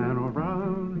man or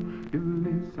brown, give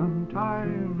me some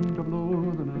time to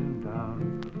blow the man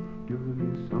down. Give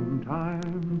me some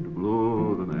time to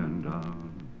blow the man down.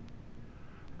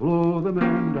 Blow the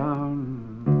man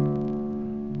down.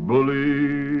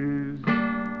 Bullies.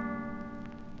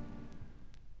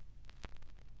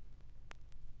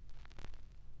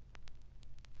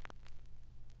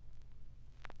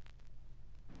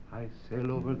 I sail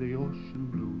over the ocean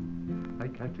blue, I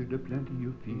catch a plenty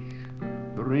of fish.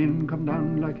 The rain come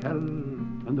down like hell,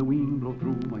 and the wind blow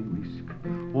through my whisk.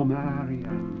 Oh,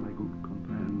 Marianne, my good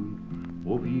companion,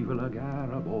 oh, viva la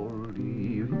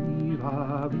Garibaldi,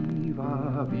 viva,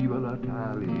 viva, viva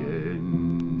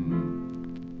l'Italienne.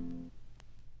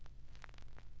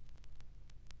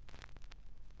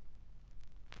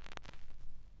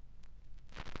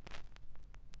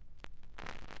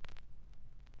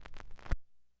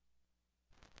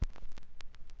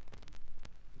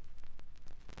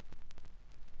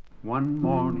 One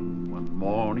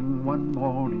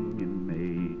morning in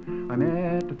May, I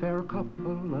met a fair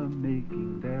couple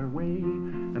a-making their way,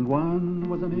 and one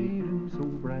was a maiden so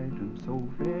bright and so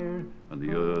fair, and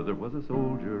the other was a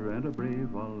soldier and a brave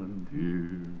volunteer.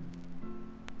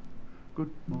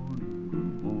 Good morning,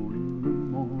 good morning, good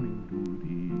morning to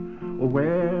thee. Oh,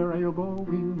 where are you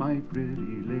going, my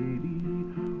pretty lady?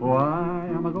 Oh, I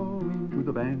am a-going to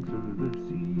the banks of the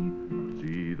sea, to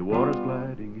see the waters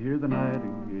gliding, hear the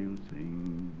nightingale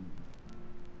sing.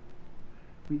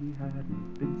 We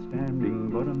hadn't been standing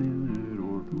but a minute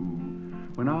or two,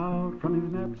 when out from his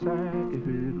knapsack a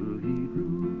fiddle he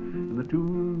drew, and the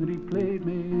tune that he played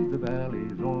made the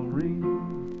valleys all ring.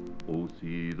 Oh,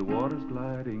 see the waters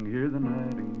gliding, hear the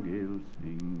nightingale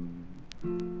sing.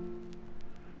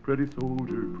 Pretty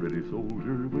soldier,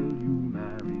 will you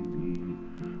marry me?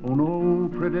 Oh no,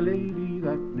 pretty lady,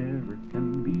 that never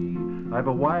can be. I've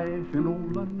a wife in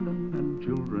old London and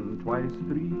children twice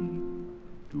 3.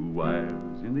 2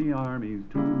 wives in the army's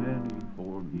too many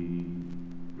for me.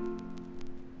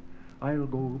 I'll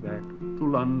go back to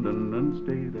London and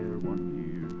stay there 1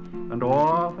 year, and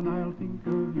often I'll think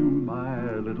of you,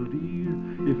 my little dear.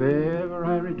 If ever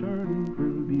I return,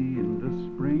 'twill be in the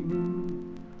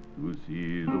spring, to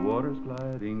see the waters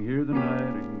gliding, hear the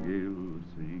nightingale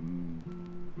sing.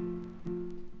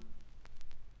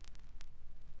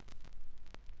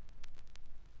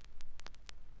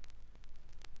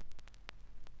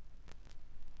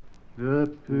 The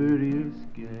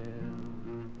prettiest gal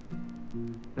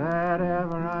that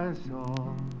ever I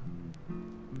saw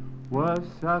was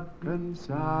sucking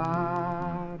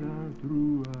cider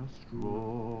through a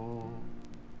straw.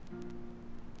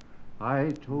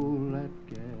 I told that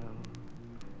gal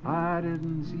I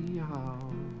didn't see how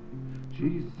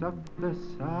she sucked the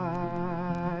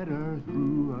cider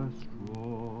through a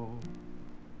straw.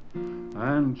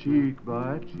 And cheek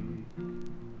by cheek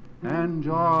and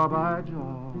jaw by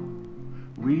jaw,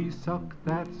 we sucked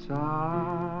that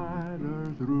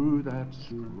cider through that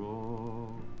straw.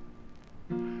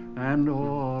 And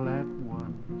all at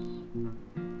once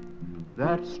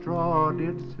that straw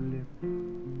did slip,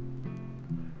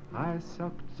 I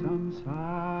sucked some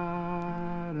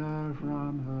cider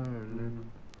from her lip.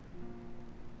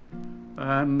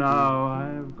 And now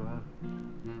I've got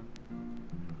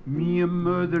me a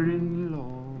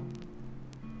mother-in-law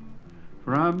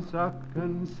from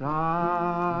sucking cider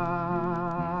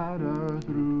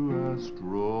through a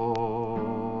straw.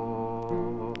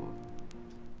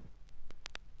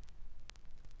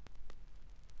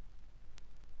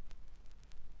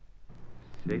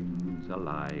 Satan's a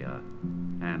liar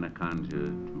and a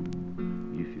conjure too.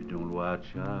 If you don't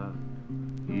watch out,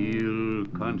 he'll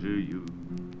conjure you.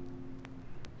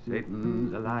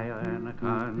 Satan's a liar and a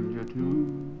conjure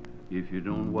too. If you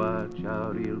don't watch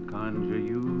out, he'll conjure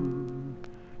you.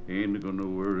 Ain't gonna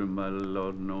worry my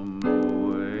Lord no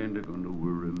more. Ain't gonna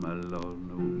worry my Lord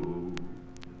no more.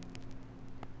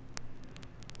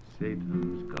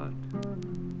 Satan's got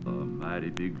a mighty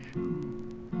big shoe.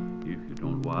 If you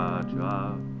don't watch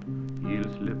out,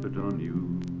 he'll slip it on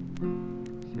you.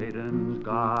 Satan's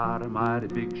got a mighty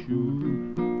big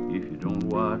shoe. If you don't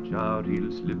watch out,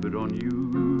 he'll slip it on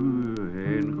you.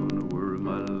 Ain't gonna worry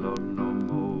my Lord no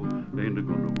more. Ain't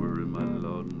gonna worry my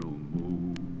Lord no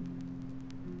more.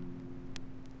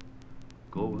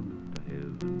 Going to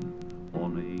heaven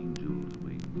on an angel's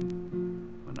wing.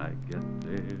 When I get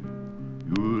there,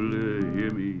 you'll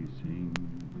hear me sing.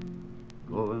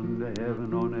 Going to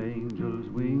heaven on an angel's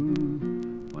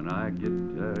wing. When I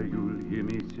get there, you'll hear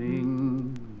me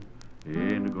sing.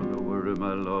 Ain't gonna worry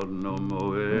my Lord no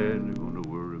more. Ain't gonna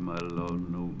worry my Lord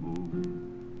no more.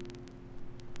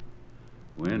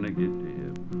 When I get to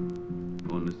heaven,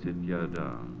 gonna sit ya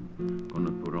down.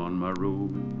 Gonna put on my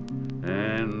robe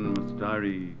and my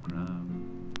starry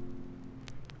crown.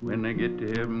 When I get to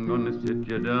heaven, gonna sit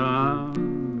ya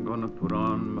down. Gonna put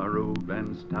on my robe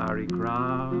and starry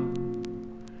crown.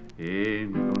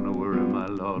 Ain't gonna worry my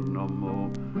Lord no more.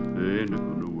 Ain't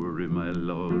gonna worry my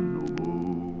Lord no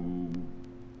more.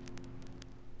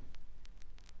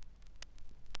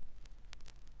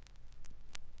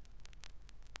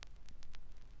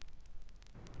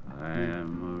 I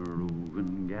am a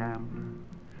roving gambler.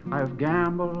 I've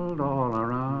gambled all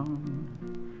around.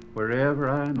 Wherever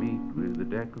I meet with a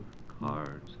deck of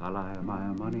cards, I lie my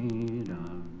money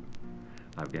down.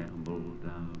 I've gambled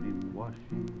down in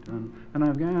Washington, and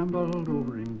I've gambled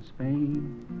over in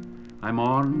Spain. I'm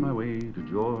on my way to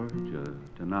Georgia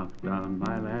to knock down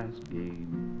my last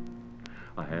game.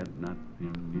 I had not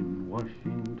been in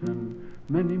Washington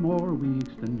many more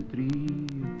weeks than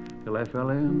 3, till I fell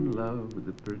in love with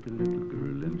a pretty little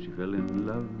girl, and she fell in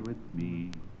love with me.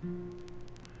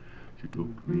 She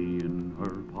took me in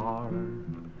her parlor,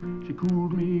 she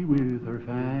cooled me with her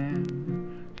fan.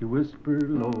 She whispered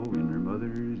low in her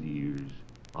mother's ears,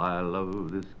 I love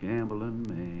this gambling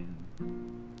man.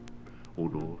 Oh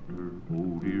daughter,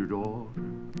 oh dear daughter,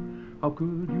 how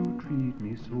could you treat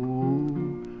me so,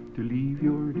 to leave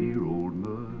your dear old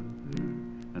mother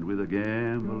and with a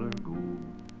gambler go?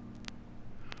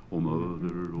 Oh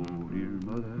mother, oh dear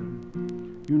mother,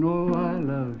 you know I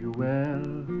love you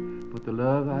well, but the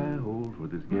love I hold for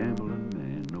this gambling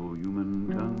man no human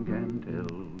tongue can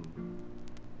tell.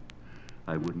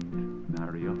 I wouldn't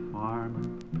marry a farmer,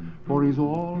 for he's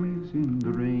always in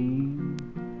the rain.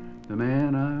 The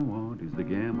man I want is the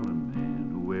gambling man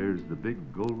who wears the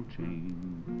big gold chain.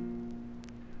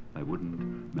 I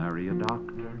wouldn't marry a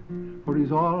doctor, for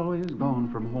he's always gone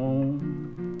from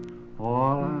home.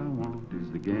 All I want is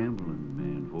the gambling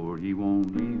man, for he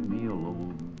won't leave me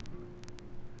alone.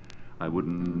 I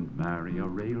wouldn't marry a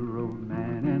railroad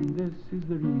man, and this is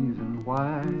the reason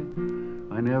why.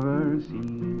 I never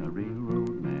seen a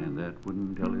railroad man that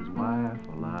wouldn't tell his wife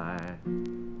a lie.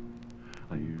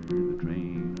 I hear the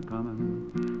train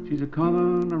a-comin', she's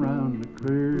a-comin' around the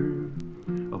curve,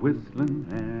 a whistling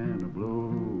and a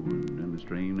blowing and a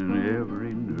straining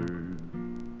every nerve.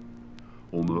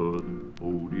 Oh mother,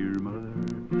 oh dear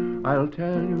mother, I'll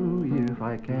tell you if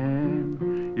I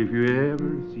can, if you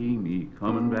ever see me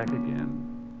coming back again,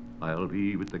 I'll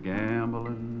be with the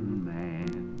gambling man.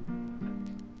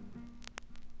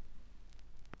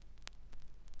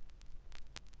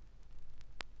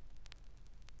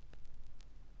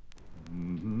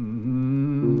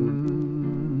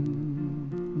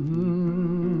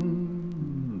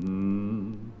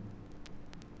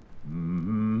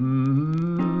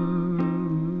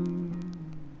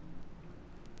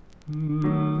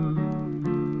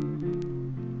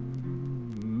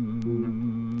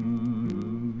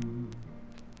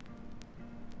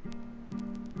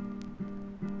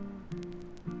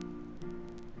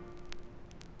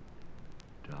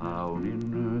 Down in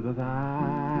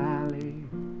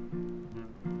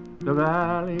the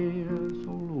valley is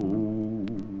so low.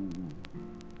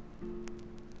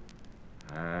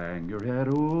 Hang your head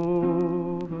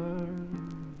over,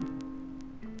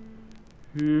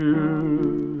 hear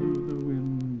the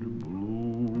wind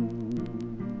blow.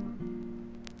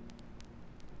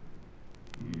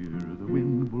 Hear the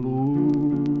wind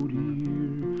blow,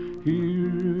 dear, hear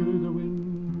the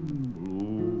wind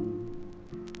blow.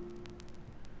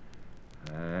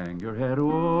 Hang your head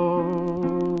over,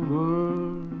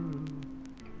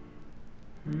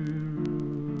 hear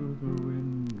the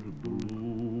wind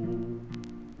blow.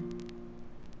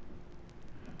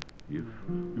 If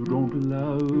you don't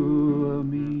love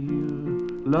me,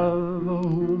 love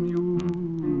whom you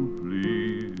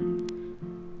please.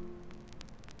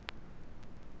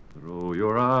 Throw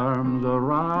your arms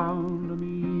around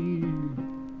me,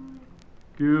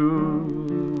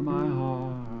 give my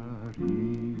heart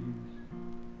ease.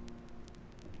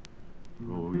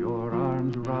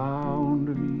 comes round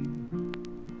me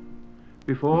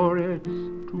before it's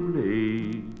too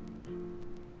late.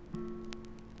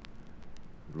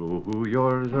 Throw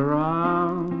yours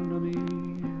around me,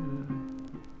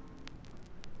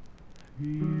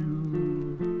 feel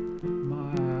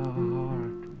my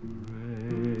heart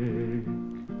break.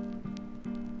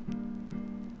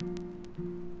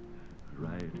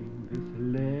 Writing this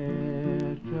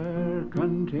letter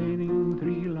containing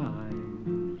 3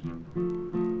 lines,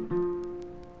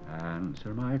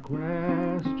 answer my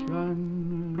question,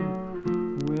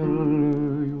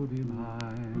 will you be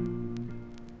mine?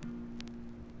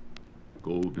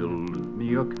 Go build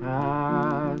me a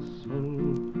castle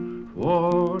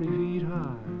 40 feet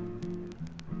high,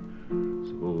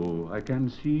 so I can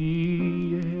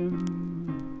see him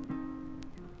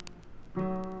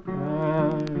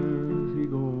as he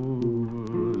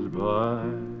goes by.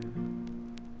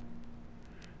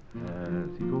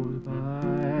 As he goes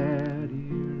by,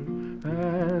 dear,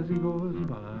 as he goes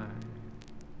by,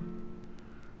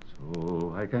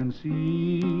 so I can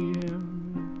see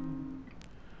him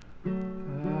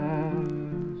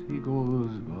as he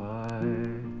goes by.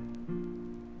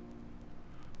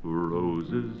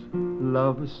 Roses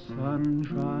love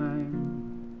sunshine,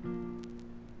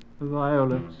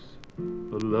 violets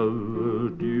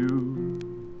love dew,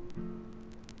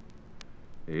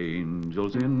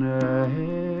 angels in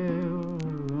heaven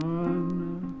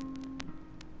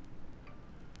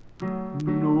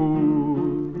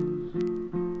knows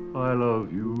I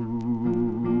love you.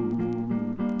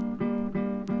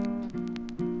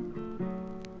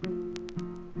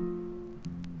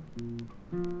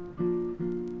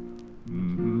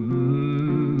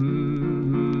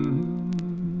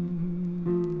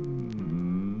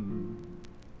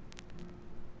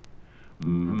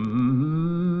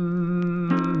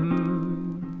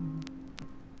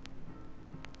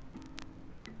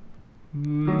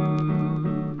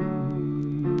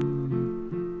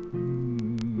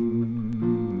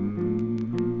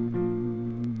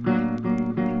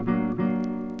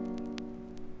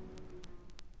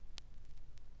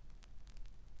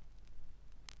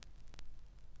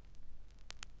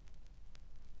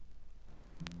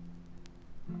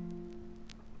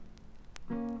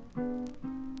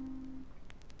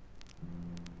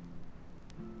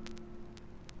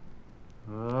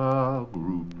 A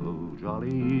group of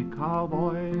jolly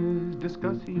cowboys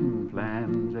discussing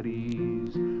plans at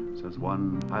ease. Says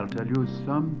one, I'll tell you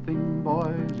something,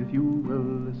 boys, if you will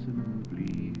listen,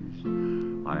 please.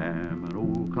 I am an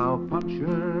old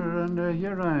cowpuncher, and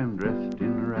here I'm dressed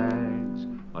in rags.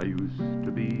 I used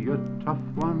to be a tough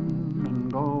one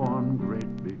and go on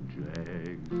great big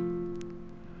jags.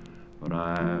 But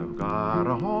I've got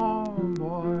a home,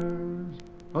 boys,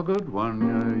 a good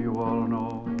one, you all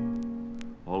know.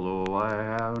 Although I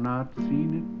have not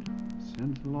seen it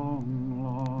since long,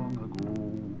 long ago.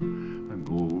 I'm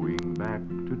going back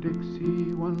to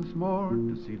Dixie once more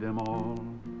to see them all.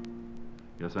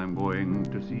 Yes, I'm going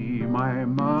to see my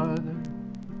mother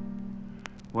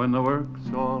when the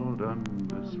work's all done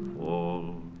this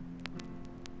fall.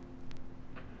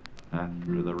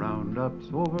 After the roundup's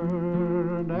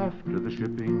over and after the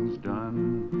shipping's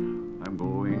done, I'm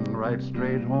going right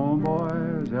straight home,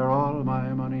 boys, ere all my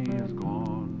money is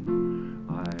gone.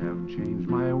 I have changed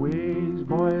my ways,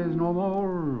 boys, no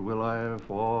more will I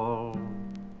fall.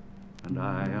 And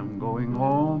I am going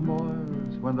home,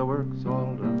 boys, when the work's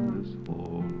all done this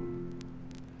fall.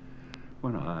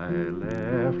 When I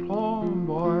left home,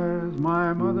 boys,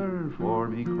 my mother for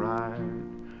me cried,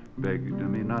 begged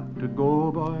me not to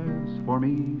go, boys, for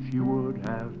me she would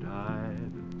have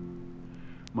died.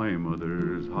 My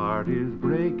mother's heart is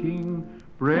breaking,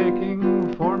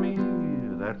 breaking for me,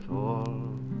 that's all.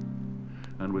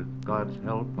 And with God's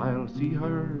help I'll see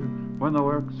her when the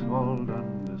work's all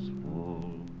done this fall.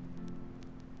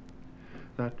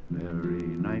 That very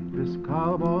night this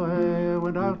cowboy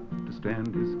went out to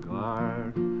stand his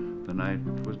guard. The night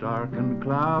was dark and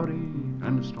cloudy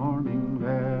and storming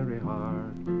very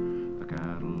hard. The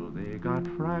cattle, they got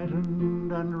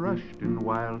frightened and rushed in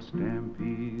wild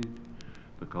stampede.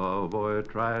 The cowboy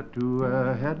tried to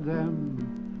head them,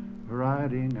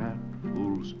 riding at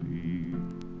full speed.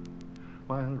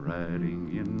 While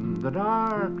riding in the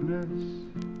darkness,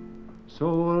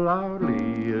 so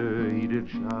loudly he did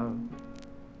shout,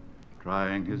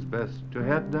 trying his best to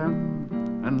head them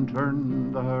and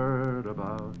turn the herd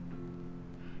about.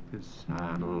 His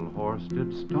saddle horse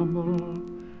did stumble,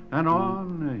 and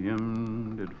on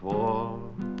him did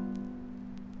fall.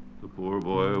 The poor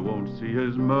boy won't see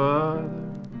his mother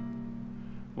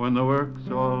when the work's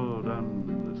all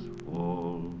done this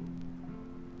fall.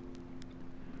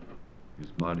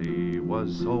 His But he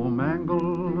was so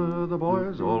mangled, the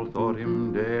boys all thought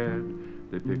him dead.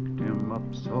 They picked him up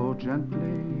so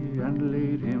gently and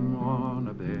laid him on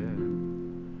a bed.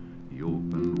 He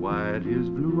opened wide his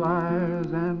blue eyes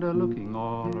and, looking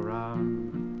all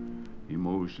around, he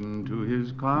motioned to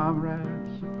his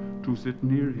comrades to sit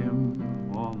near him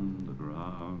on the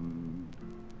ground.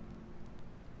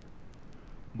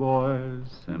 Boys,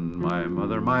 send my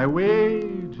mother my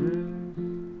wages,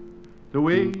 the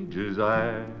wages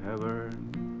I have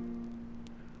earned.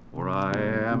 For I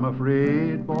am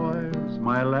afraid, boys,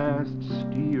 my last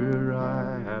steer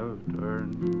I have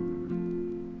turned.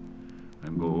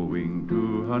 I'm going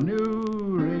to a new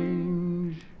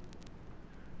range.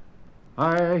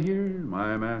 I hear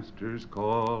my master's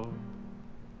call,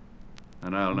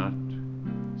 and I'll not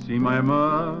see my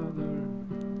mother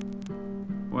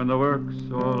when the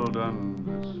work's all done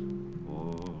this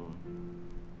fall.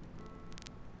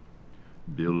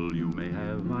 Bill, you may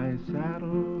have my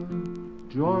saddle.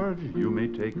 George, you may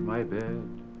take my bed.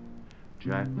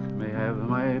 Jack may have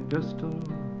my pistol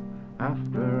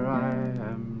after I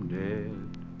am dead.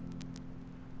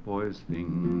 Boys,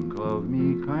 think of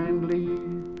me kindly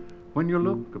when you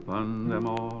look upon them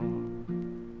all,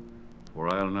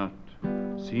 for I'll not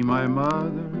see my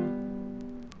mother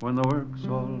when the work's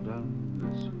all done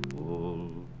this fall.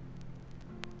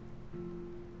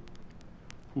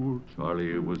 Poor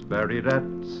Charlie was buried at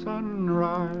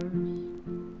sunrise,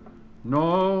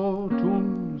 no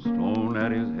tombstone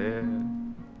at his head,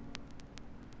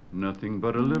 nothing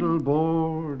but a little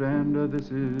board, and this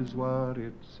is what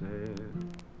it said.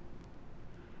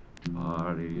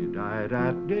 Charlie died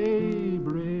at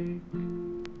daybreak,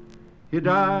 he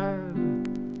died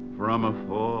from a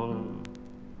fall.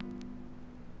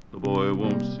 The boy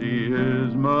won't see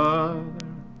his mother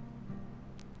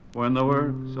when the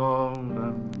work's all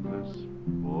done this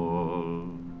fall.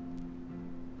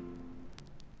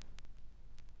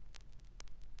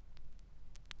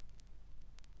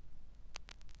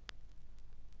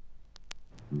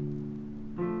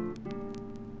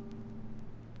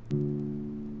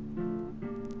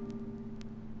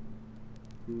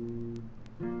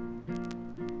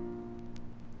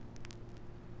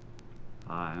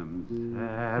 I'm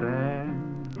sad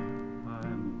and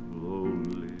I'm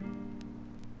lonely.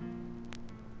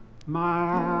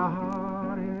 My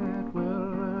heart it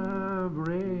will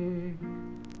break.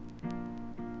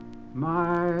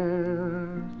 My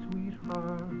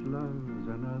sweetheart loves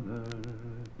another.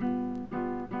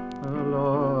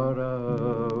 Lord, I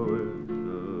wish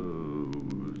I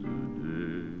was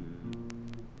dead.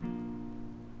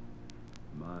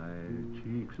 My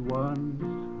cheeks once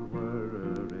were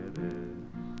red as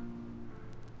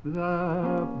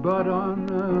the bud on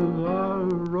the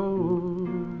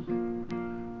rose,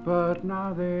 but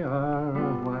now they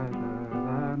are whiter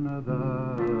than the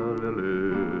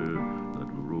lily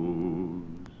that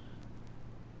rose.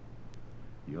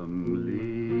 Young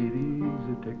ladies,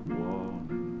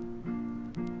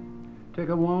 take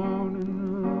a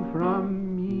warning from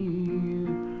me.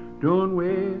 Don't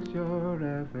waste your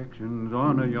affections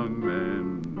on a young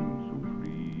man so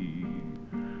free.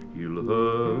 He'll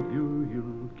hug you,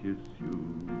 he'll kiss you,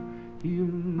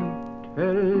 he'll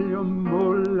tell you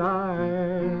more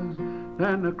lies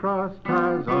than the cross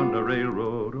ties on the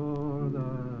railroad or the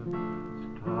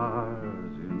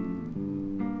stars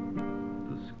in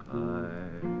the sky.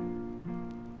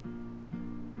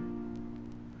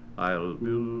 I'll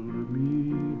build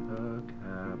me a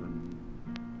cabin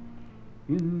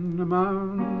in the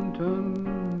mountains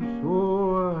so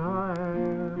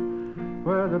high,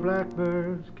 where the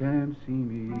blackbirds can't see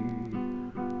me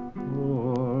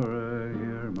or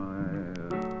hear my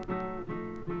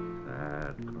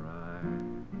sad cry.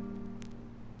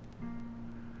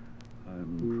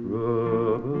 I'm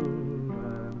troubled,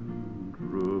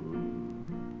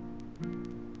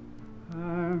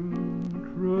 I'm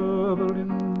troubled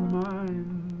in mind.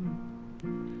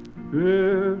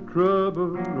 If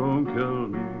trouble don't kill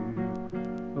me,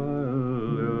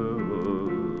 I'll live a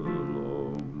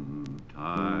long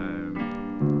time.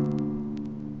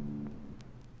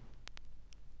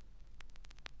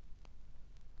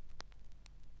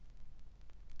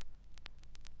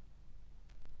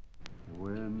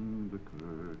 When the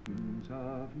curtains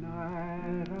of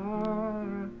night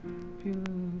are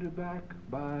pinned back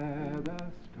by the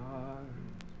stars,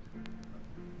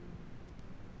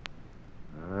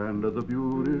 and the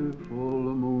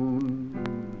beautiful moon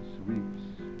sweeps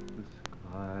the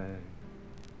sky,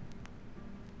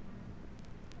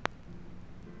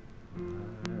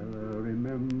 I'll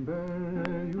remember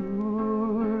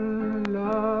your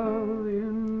love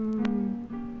in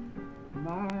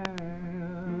my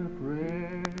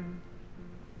prayer.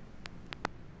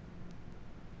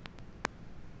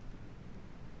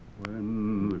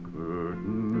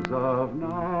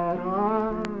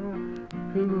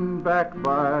 back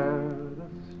by the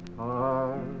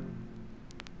stars,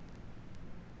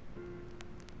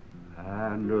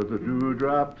 and the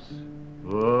dewdrops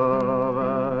of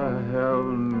a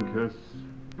heaven kiss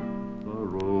the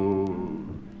rose.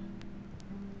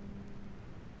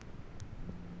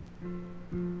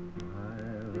 I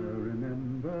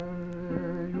remember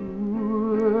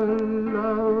your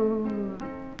love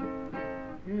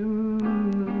in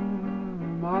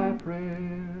my prayer.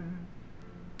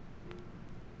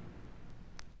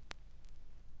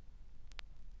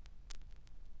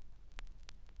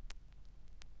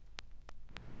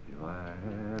 If I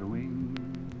had wings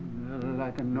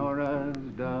like a Nora's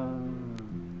dove,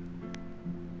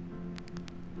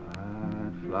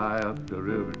 I'd fly up the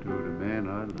river to the man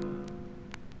I love.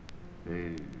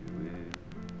 Hey,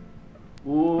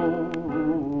 oh,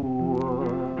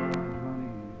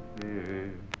 honey,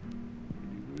 hey,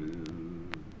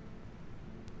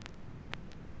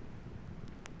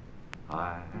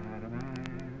 I had a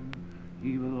man,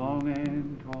 he was long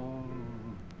and tall,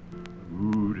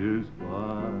 moved his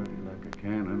body like a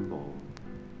cannonball.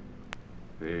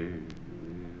 Hey,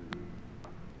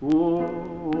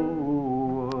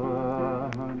 oh,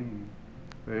 honey,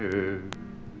 hey.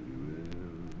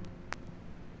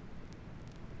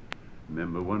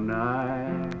 Remember one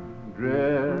night,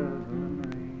 drizzling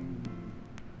rain,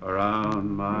 around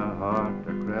my heart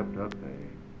there crept a pain.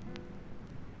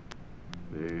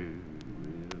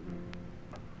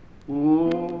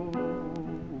 Oh,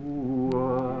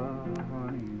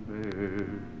 honey, very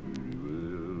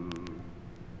well.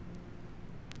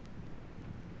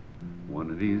 One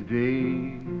of these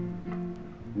days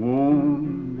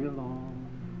won't be long.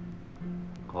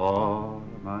 Call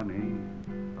my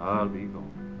name, I'll be gone.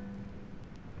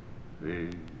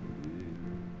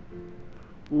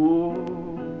 Oh,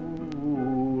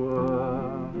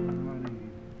 honey,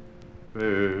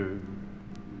 very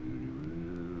well.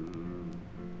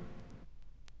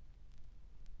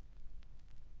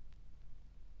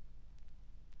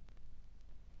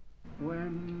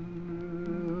 When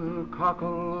the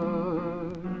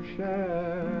cockle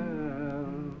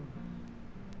shells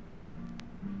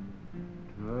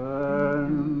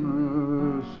turn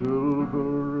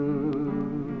silver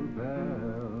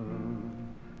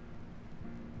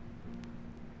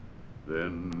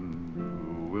then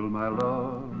will my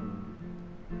love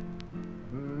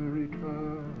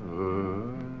return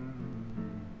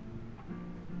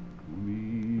to me.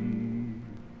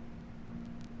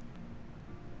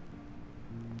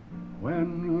 When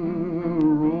the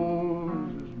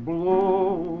roses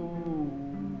blow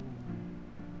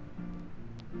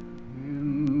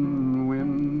in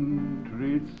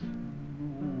wintry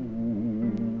snow,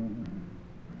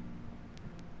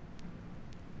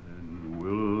 then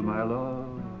will my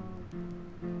love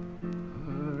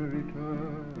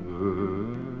return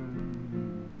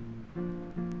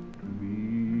to me.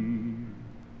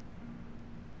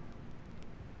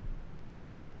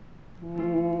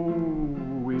 Oh,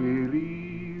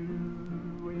 Willie,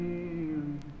 Willie,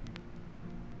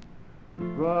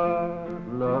 but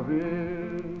love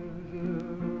is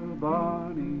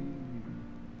bonny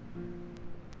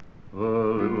a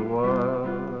little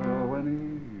while when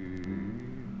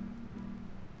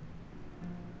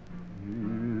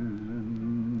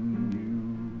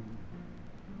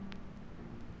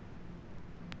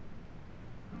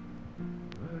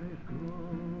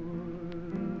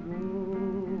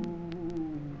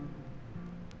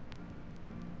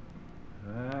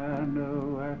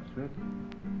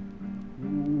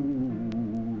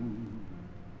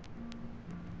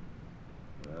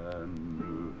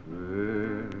and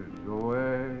fades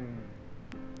away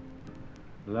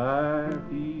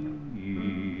like evening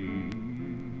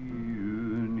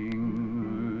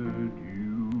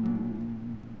dew.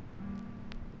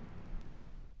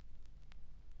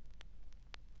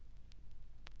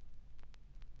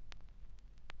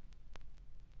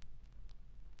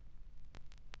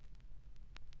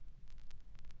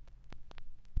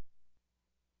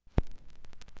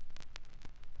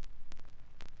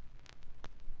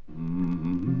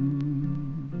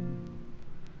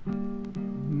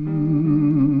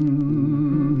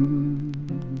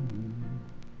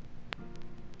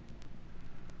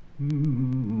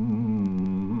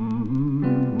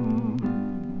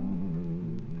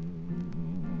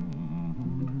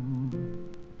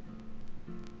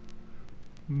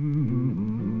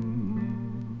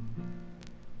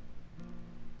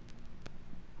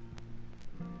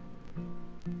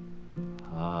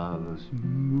 Harvest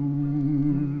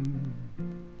moon,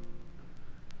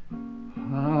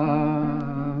 harvest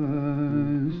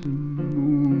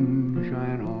moon,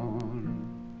 shine on,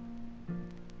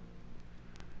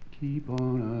 keep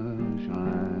on a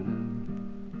shining.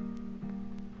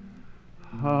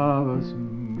 us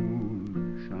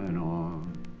moonshine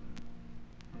on.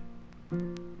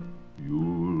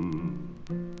 You'll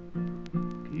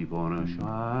keep on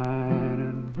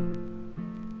a-shining.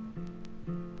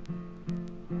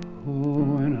 Oh,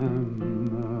 when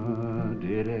I'm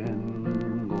dead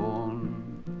and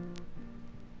gone,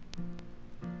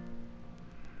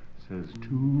 says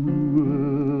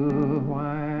two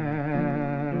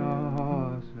white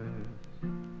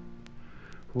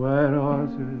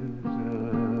horses,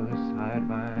 side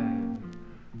by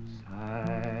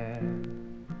side.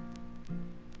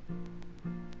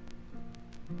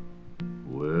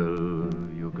 Well,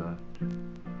 you got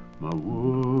my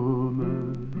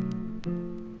woman,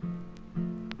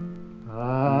 I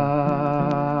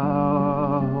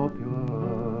hope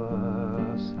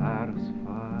you're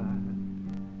satisfied.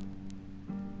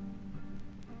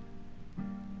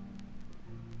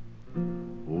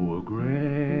 Oh, a graveyard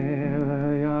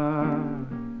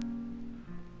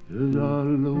is a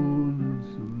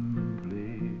lonesome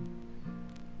place.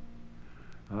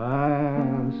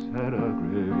 I said a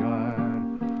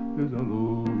graveyard is a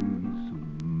lonesome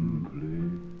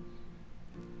place.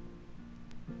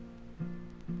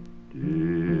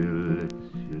 It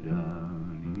lets you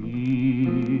down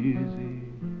easy,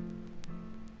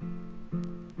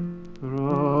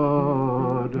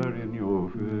 throw dirt in your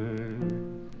face.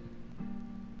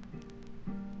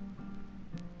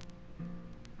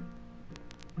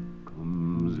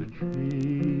 Comes a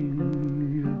change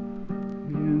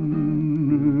in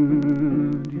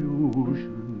the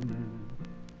ocean,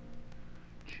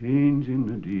 change in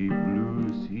the deep blue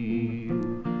sea,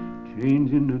 change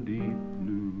in the deep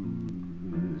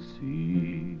blue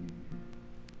sea.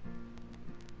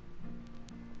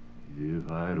 If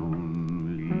I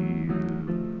don't leave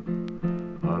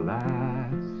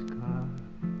Alaska,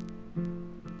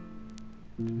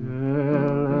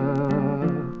 there'll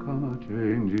come a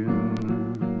change in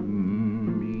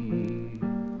me.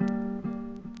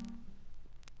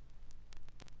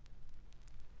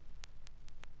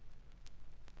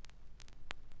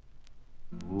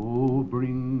 Oh,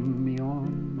 bring me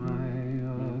on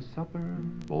my supper,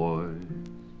 boys.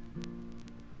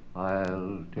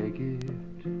 I'll take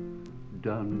it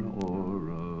done or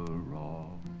raw.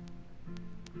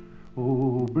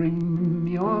 Oh, bring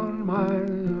me on my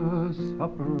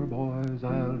supper, boys.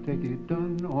 I'll take it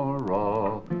done or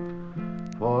raw.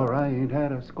 For I ain't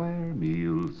had a square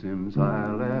meal since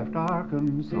I left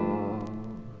Arkansas.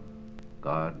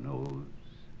 God knows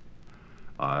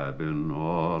I've been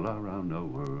all around the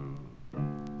world.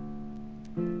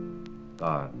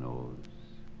 God knows.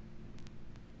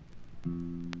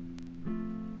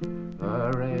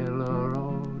 The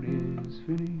railroad is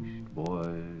finished,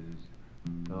 boys.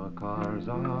 The cars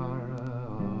are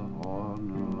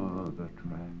on the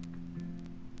track.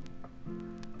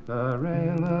 The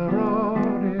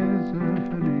railroad is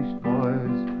finished,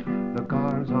 boys. The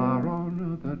cars are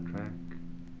on the track.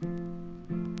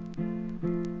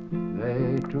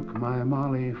 They took my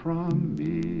Molly from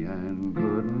me and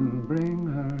couldn't bring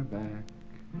her back.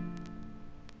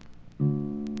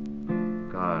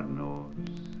 God knows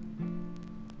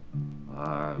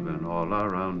I've been all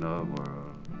around the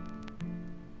world.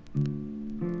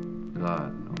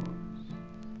 God knows.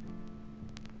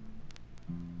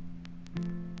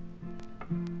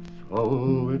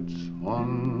 So it's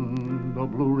on the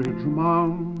Blue Ridge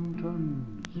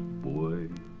Mountains, boys,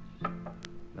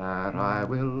 that I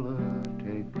will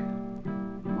take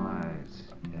my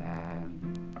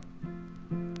stand.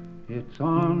 It's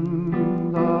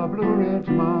on the Blue Ridge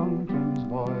Mountains,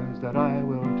 boys, that I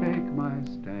will take my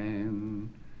stand.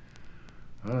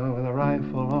 With a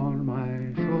rifle on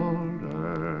my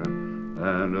shoulder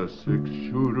and a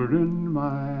 6-shooter in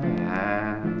my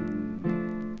hand.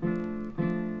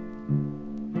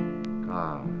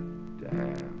 God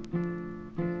damn,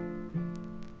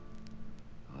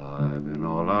 I've been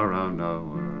all around the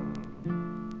world.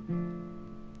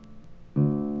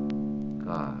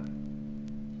 God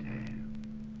damn.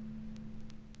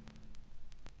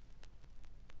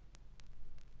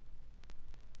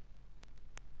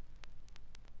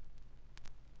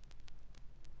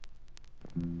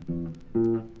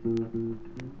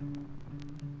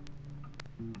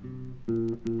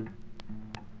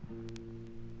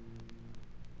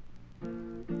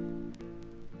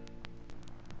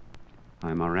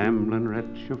 I'm a rambling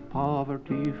wretch of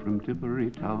poverty, from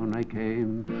Tipperary town I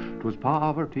came. 'Twas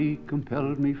poverty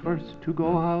compelled me first to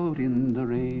go out in the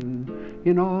rain.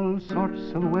 In all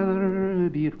sorts of weather,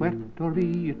 be it wet or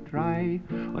be it dry,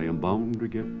 I am bound to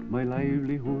get my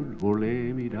livelihood or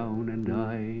lay me down and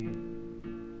die.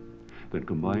 Then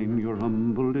combine your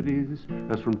humble ditties,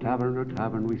 as from tavern to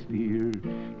tavern we steer.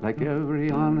 Like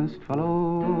every honest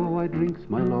fellow, I drinks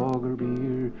my lager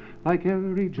beer. Like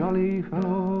every jolly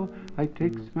fellow, I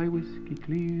takes my whiskey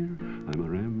clear. I'm a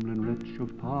rambling wretch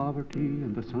of poverty,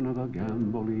 and the son of a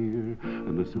gambolier,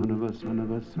 and the son of a son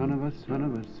of a son of a son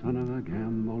of a son of a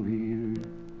gambolier.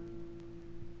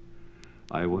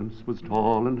 I once was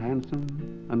tall and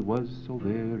handsome, and was so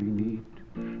very neat.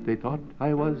 They thought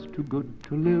I was too good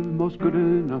to live, most good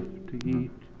enough to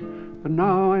eat. But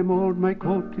now I'm old, my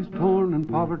coat is torn, and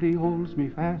poverty holds me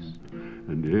fast,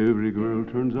 and every girl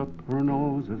turns up her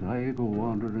nose as I go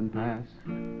wandering past.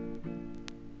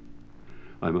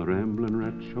 I'm a rambling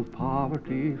wretch of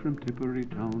poverty, from Tipperary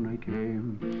town I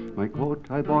came. My coat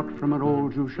I bought from an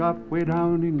old Jew shop way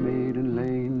down in Maiden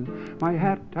Lane. My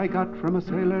hat I got from a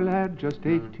sailor lad just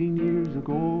 18 years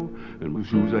ago, and my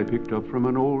shoes I picked up from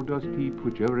an old dust heap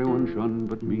which everyone shunned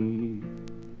but me.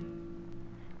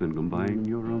 Then combine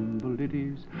your humble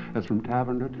ditties, as from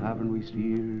tavern to tavern we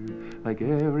steer. Like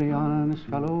every honest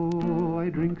fellow, I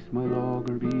drinks my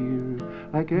lager beer.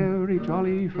 Like every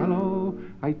jolly fellow,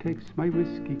 I takes my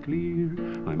whiskey clear.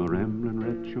 I'm a rambling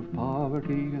wretch of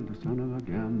poverty, and the son of a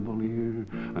gambolier.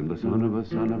 I'm the son of a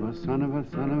son of a son of a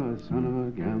son of a son of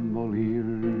a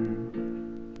gambolier.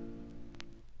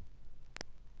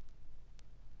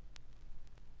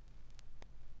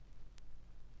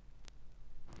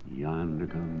 Yonder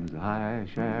comes the high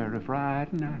sheriff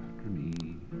riding after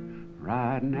me,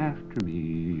 riding after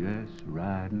me, yes,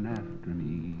 riding after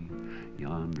me.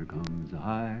 Yonder comes the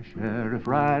high sheriff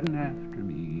riding after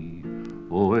me.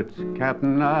 Oh, it's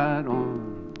Captain, I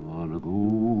don't wanna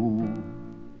go.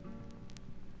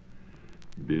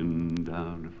 Been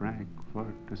down to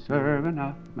Frankfurt serving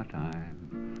out my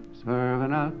time,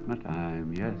 serving out my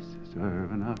time, yes,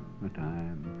 serving out my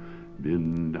time.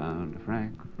 Been down to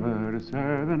Frankfurt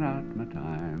serving out my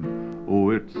time.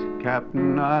 Oh, it's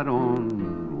Captain, I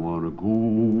don't wanna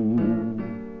go.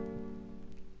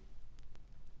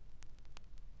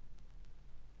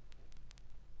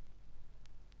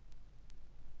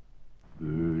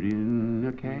 Bird in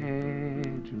a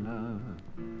cage, love,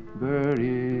 bird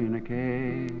in a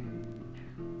cage,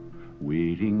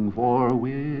 waiting for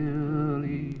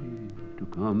Willie to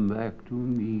come back to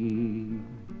me.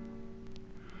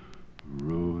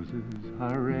 Roses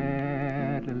are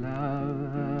red,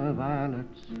 love,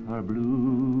 violets are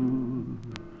blue.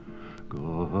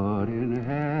 God in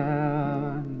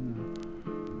heaven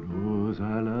knows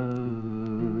I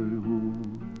love you.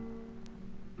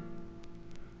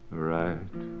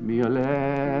 Write me a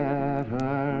letter,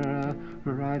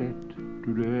 write it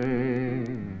today.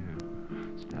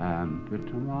 Stamp it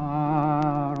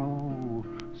tomorrow,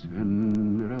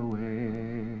 send it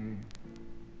away.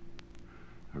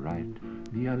 Write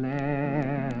me a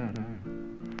letter,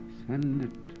 send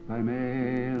it by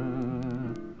mail,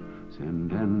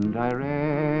 send and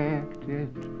direct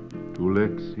it to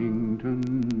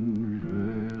Lexington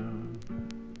jail.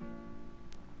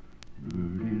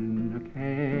 Bird in a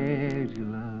cage,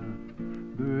 love,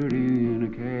 bird in a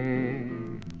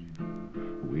cage,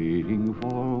 waiting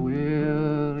for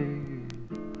Willie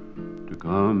to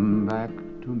come back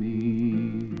to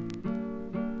me.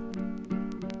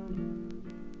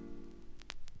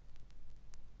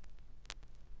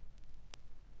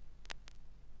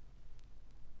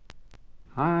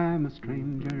 I'm a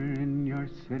stranger in your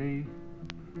city.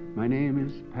 My name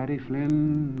is Paddy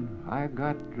Flynn. I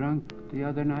got drunk the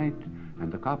other night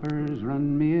and the coppers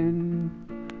run me in.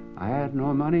 I had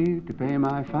no money to pay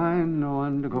my fine, no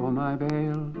one to go my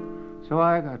bail. So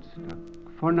I got stuck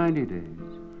for 90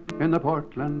 days in the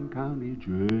Portland County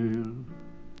Jail.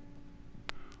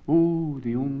 Oh,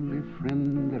 the only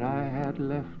friend that I had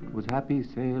left was Happy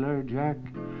Sailor Jack.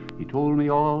 He told me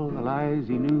all the lies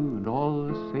he knew and all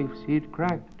the safes he'd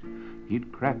cracked.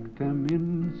 He'd cracked them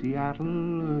in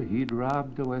Seattle, he'd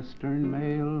robbed the Western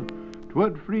Mail.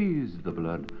 'Twould freeze the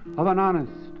blood of an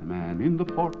honest man in the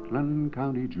Portland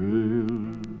County Jail.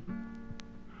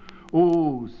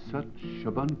 Oh, such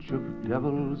a bunch of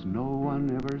devils no one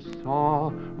ever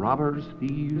saw. Robbers,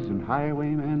 thieves, and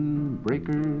highwaymen,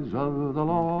 breakers of the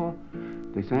law.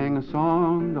 They sang a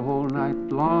song the whole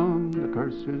night long, the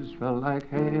curses fell like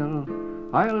hail.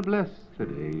 I'll bless the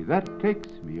day that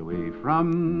takes me away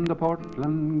from the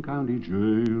Portland County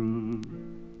Jail.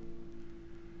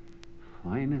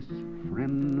 Finest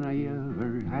friend I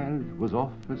ever had was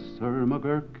Officer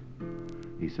McGurk.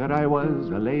 He said I was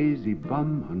a lazy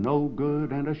bum, a no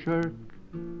good and a shirk.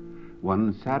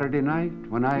 One Saturday night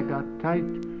when I got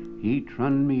tight, he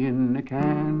trun me in a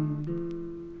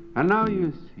can. And now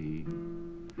you see,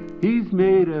 he's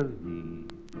made of me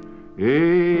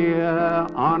a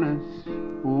honest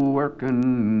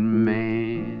working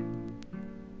man.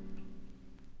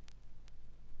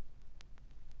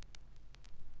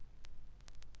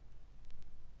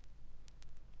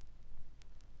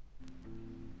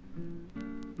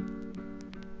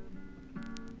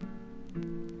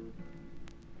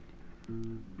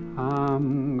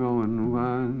 I'm going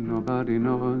where nobody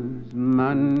knows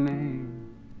my name.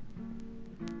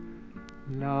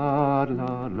 Lord,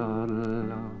 Lord, Lord,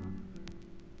 Lord.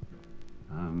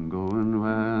 I'm going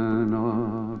where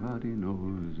nobody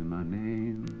knows my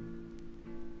name.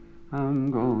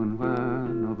 I'm going where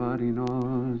nobody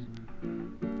knows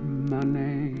my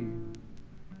name.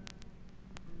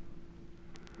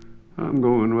 I'm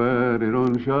going where they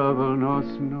don't shovel no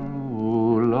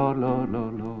snow. Lord, Lord,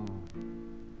 Lord, Lord.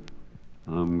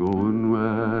 I'm going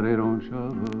where they don't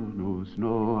shovel no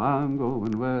snow. I'm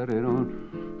going where they don't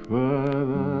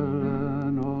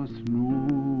shovel no snow.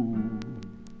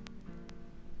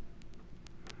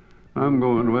 I'm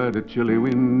going where the chilly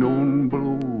wind don't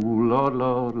blow. Lord,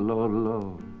 Lord, Lord,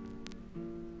 Lord.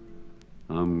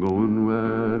 I'm going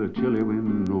where the chilly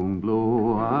wind don't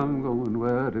blow. I'm going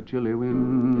where the chilly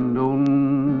wind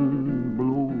don't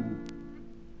blow.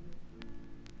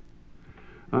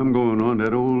 I'm going on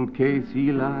that old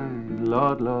KC line,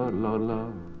 Lord, Lord, Lord,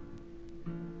 Lord.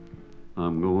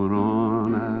 I'm going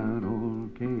on that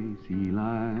old KC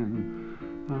line.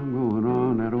 I'm going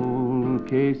on that old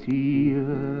KC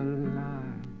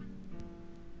line.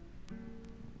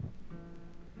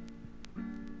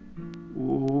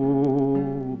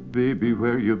 Oh, baby,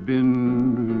 where you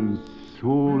been so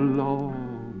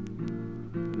long?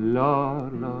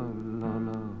 Lord, Lord, Lord,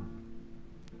 Lord.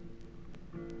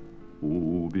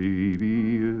 Oh,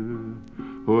 baby,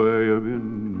 where you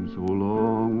been so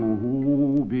long?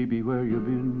 Oh, baby, where you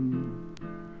been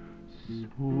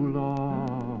so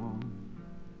long?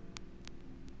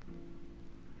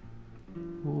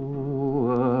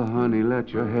 Oh, honey, let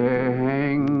your hair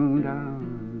hang down.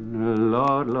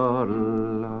 Lord, Lord,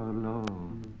 Lord, Lord.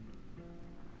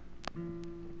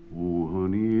 Oh,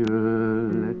 honey,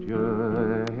 let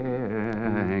your hair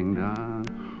hang down.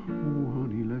 Oh,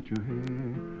 honey, let your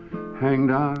hair hang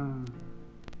down.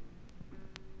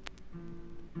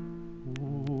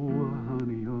 Oh,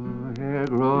 honey, your hair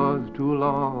grows too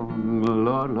long.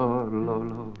 Lord, Lord, Lord,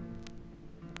 Lord.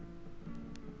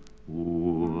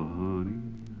 Oh, honey,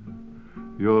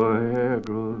 your hair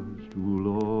grows too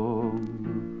long.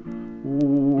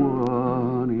 Oh,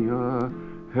 honey, your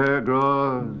hair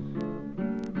grows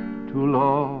too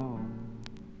long.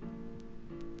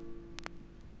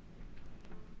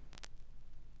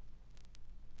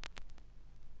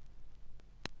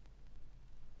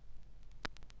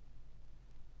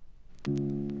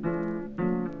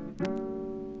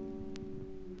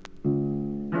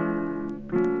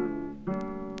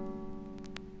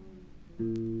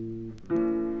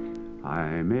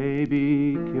 I may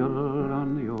be killed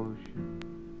on the ocean.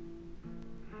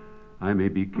 I may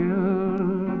be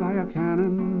killed by a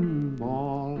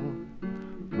cannonball.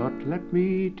 But let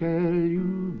me tell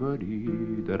you, buddy,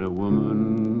 that a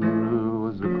woman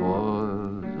was the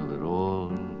cause of it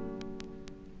all.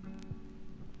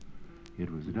 It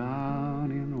was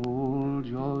down in old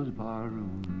Joe's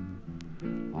barroom,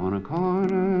 on a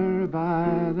corner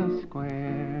by the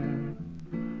square.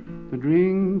 The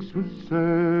drinks was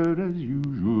served as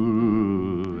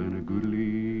usual, and a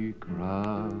goodly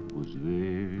crowd was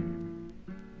there.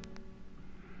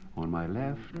 On my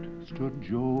left stood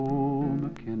Joe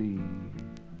McKinney,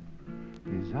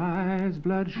 his eyes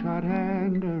bloodshot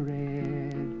and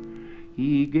red.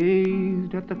 He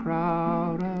gazed at the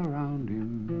crowd around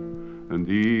him, and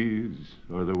these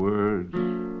are the words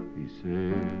he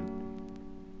said.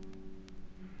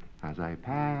 As I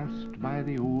passed by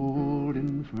the old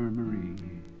infirmary,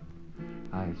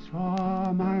 I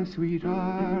saw my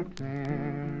sweetheart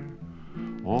there,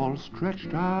 all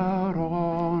stretched out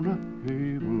on a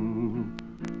table,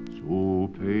 so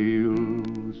pale,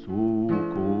 so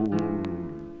cold,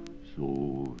 so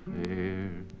fair.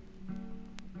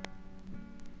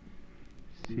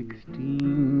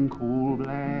 16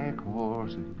 coal-black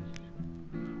horses,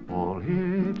 all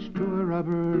hitched to a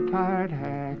rubber-tired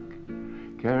hack,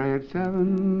 carried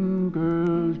 7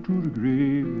 girls to the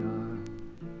graveyard,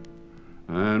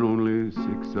 and only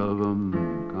 6 of them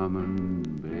coming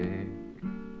back.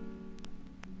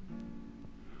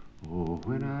 Oh,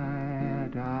 when I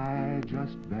die,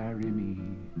 just bury me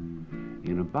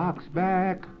in a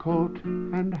box-back coat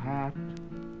and hat.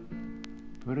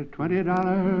 Put a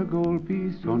 $20 gold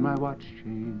piece on my watch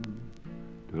chain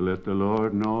to let the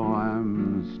Lord know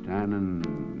I'm standing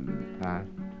pat.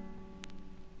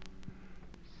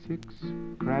 6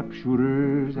 crap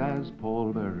shooters as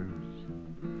pallbearers.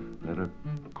 Let a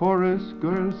chorus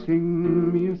girl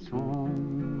sing me a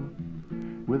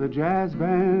song with a jazz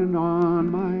band on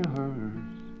my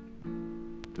hearse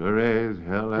to raise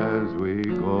hell as we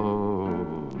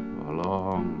go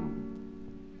along.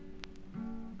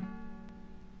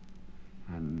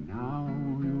 And now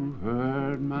you've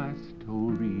heard my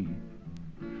story,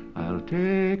 I'll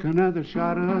take another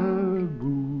shot of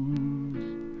booze.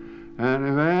 And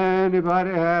if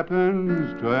anybody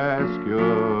happens to ask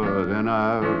you, then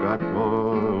I've got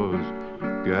those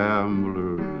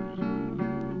gambler's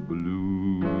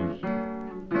blues.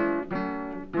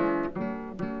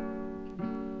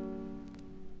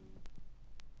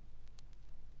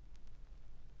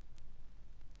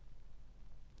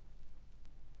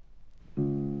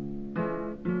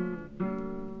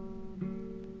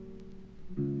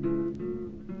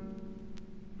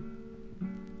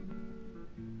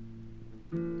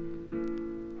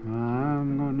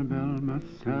 I'm gonna build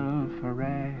myself a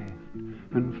raft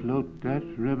and float that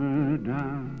river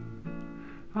down.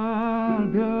 I'll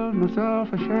build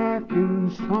myself a shack in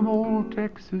some old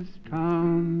Texas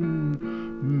town.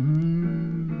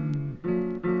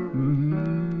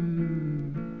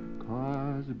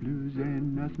 Cause the blues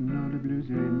ain't nothing, no, the blues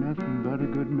ain't nothing but a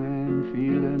good man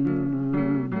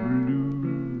feeling blue.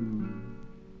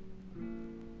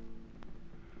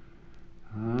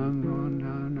 I'm going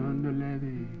down on the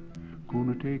levee,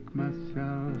 gonna take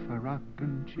myself a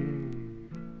rocking chair.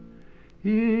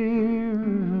 If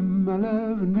my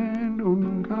loving man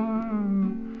don't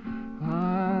come,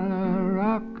 I'll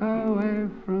rock away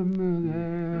from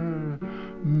there.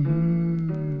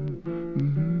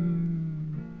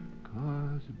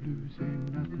 Cause the blues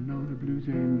ain't nothing, no, the blues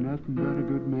ain't nothing but a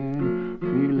good man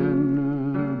feeling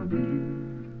blue.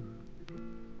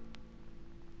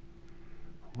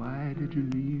 Why did you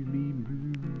leave me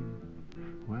blue?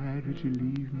 Why did you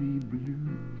leave me blue?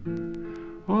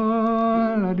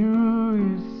 All I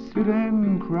do is sit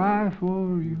and cry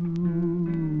for you.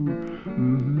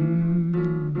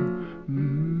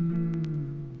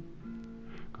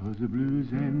 Cause the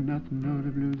blues ain't nothing, no,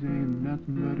 the blues ain't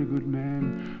nothing but a good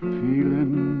man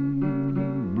feeling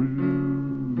blue.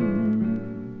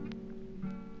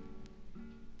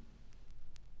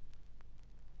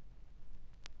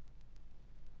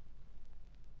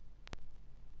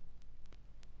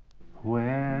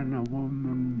 When a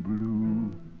woman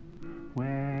blue,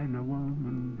 when a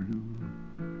woman blue,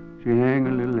 she hang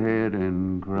a little head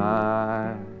and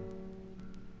cry.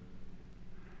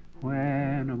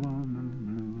 When a woman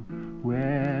blue,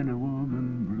 when a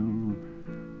woman blue,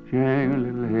 she hang a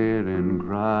little head and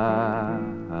cry.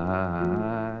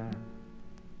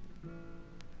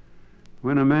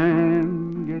 When a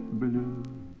man get blue,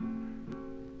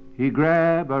 he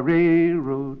grab a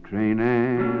railroad train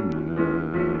and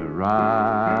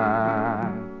ride.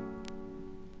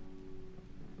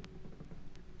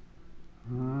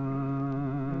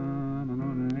 I'm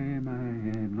gonna lay my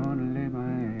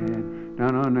head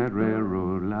down on that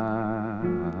railroad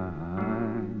line.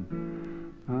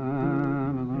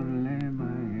 I'm gonna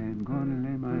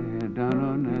lay my head down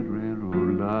on that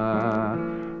railroad line.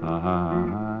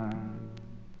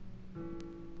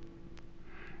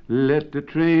 Let the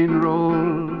train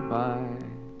roll by,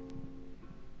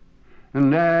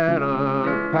 and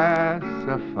that'll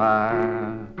pacify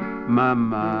my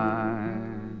mind.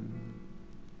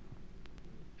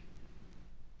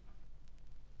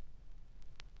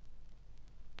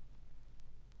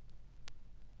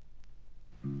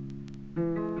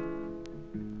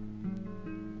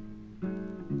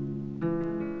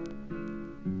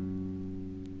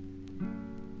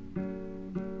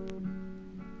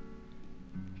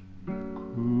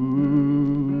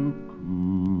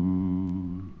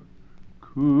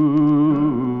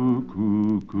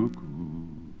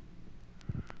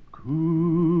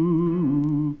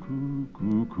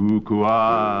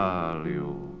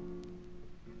 Cualio.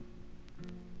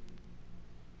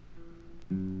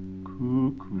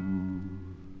 Cuckoo,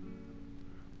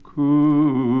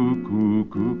 cuckoo,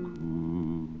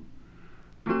 cuckoo,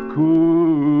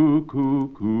 cuckoo,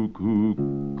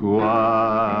 cuckoo,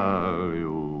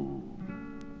 cualio.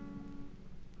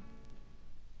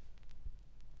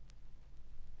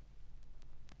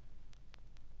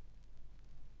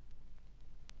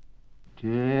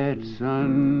 Jet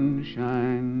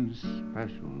sunshine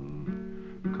special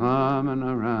coming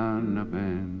around the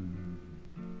bend.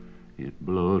 It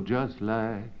blow just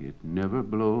like it never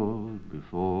blowed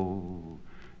before.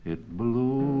 It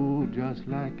blow just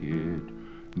like it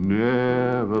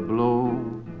never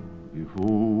blowed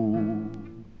before.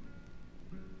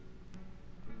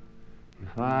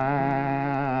 If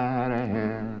I'd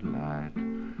had night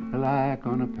like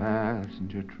on a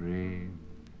passenger train.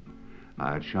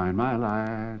 I'd shine my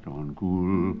light on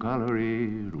cool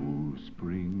Colorado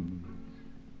Springs.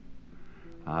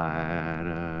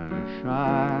 I'd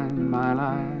shine my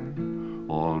light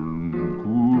on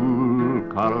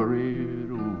cool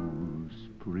Colorado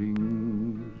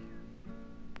Springs.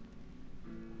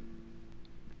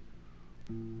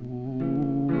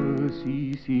 Oh,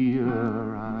 see,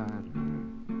 rider,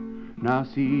 now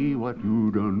see what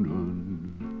you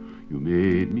done. You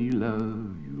made me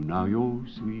love you, now your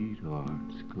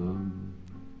sweetheart's come.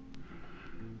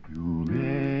 You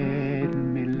made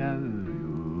me love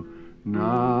you,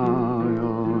 now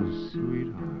your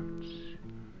sweetheart's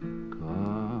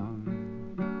come.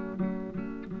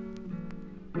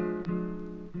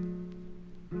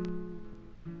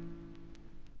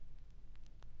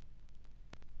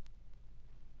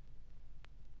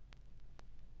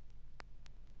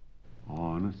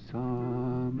 On a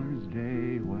summer's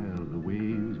day, while the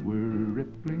waves were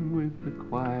rippling with a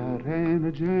quiet and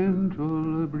a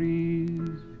gentle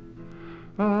breeze,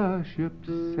 a ship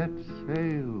set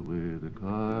sail with a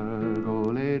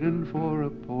cargo laden for a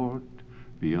port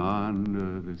beyond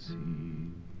the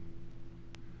sea.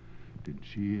 Did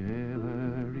she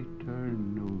ever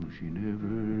return? No, she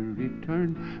never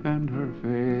returned, and her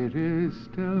fate is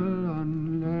still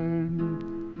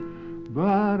unlearned.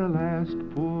 But alas,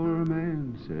 poor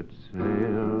man set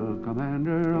sail,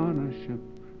 commander on a ship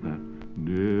that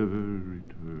never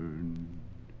returned.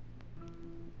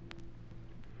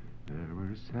 There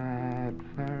were sad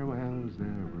farewells,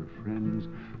 there were friends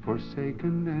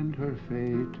forsaken, and her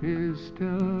fate is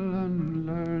still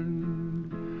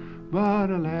unlearned. But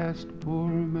alas,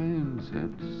 poor man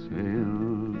set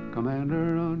sail,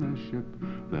 commander on a ship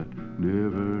that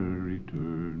never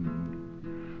returned.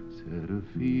 Said a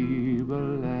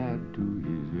feeble lad to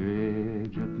his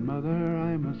aged mother,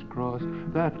 I must cross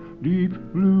that deep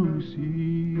blue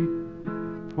sea,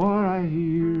 for I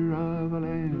hear of a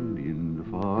land in the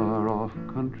far-off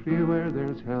country where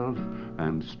there's health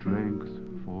and strength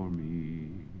for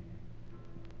me.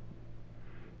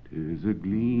 'Tis a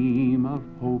gleam of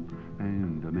hope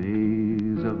and a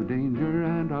maze of danger,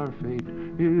 and our fate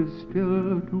is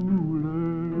still to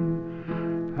learn.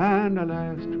 And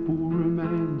alas, poor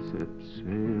man set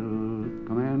sail,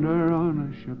 commander on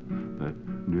a ship that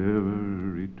never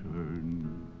returned.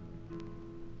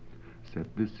 Said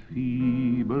this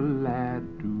feeble lad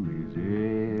to his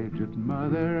aged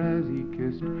mother as he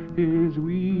kissed his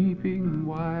weeping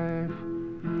wife,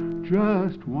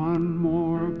 just one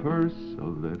more purse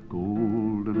of that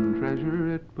golden treasure,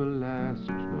 it will last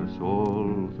us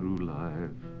all through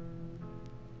life.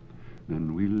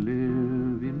 Then we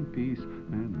live in peace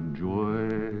and joy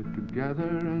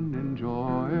together, and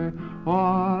enjoy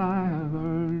all I have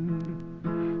earned.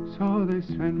 So they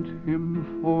sent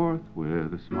him forth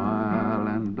with a smile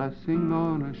and blessing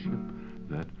on a ship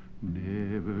that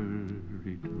never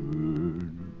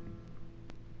returned.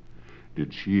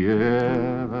 Did she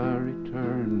ever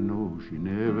return? No, she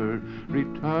never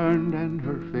returned, and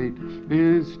her fate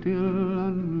is still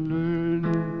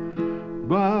unlearned.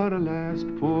 But alas,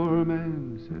 poor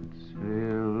man set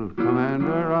sail,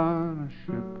 commander on a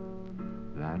ship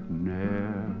that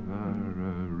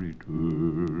never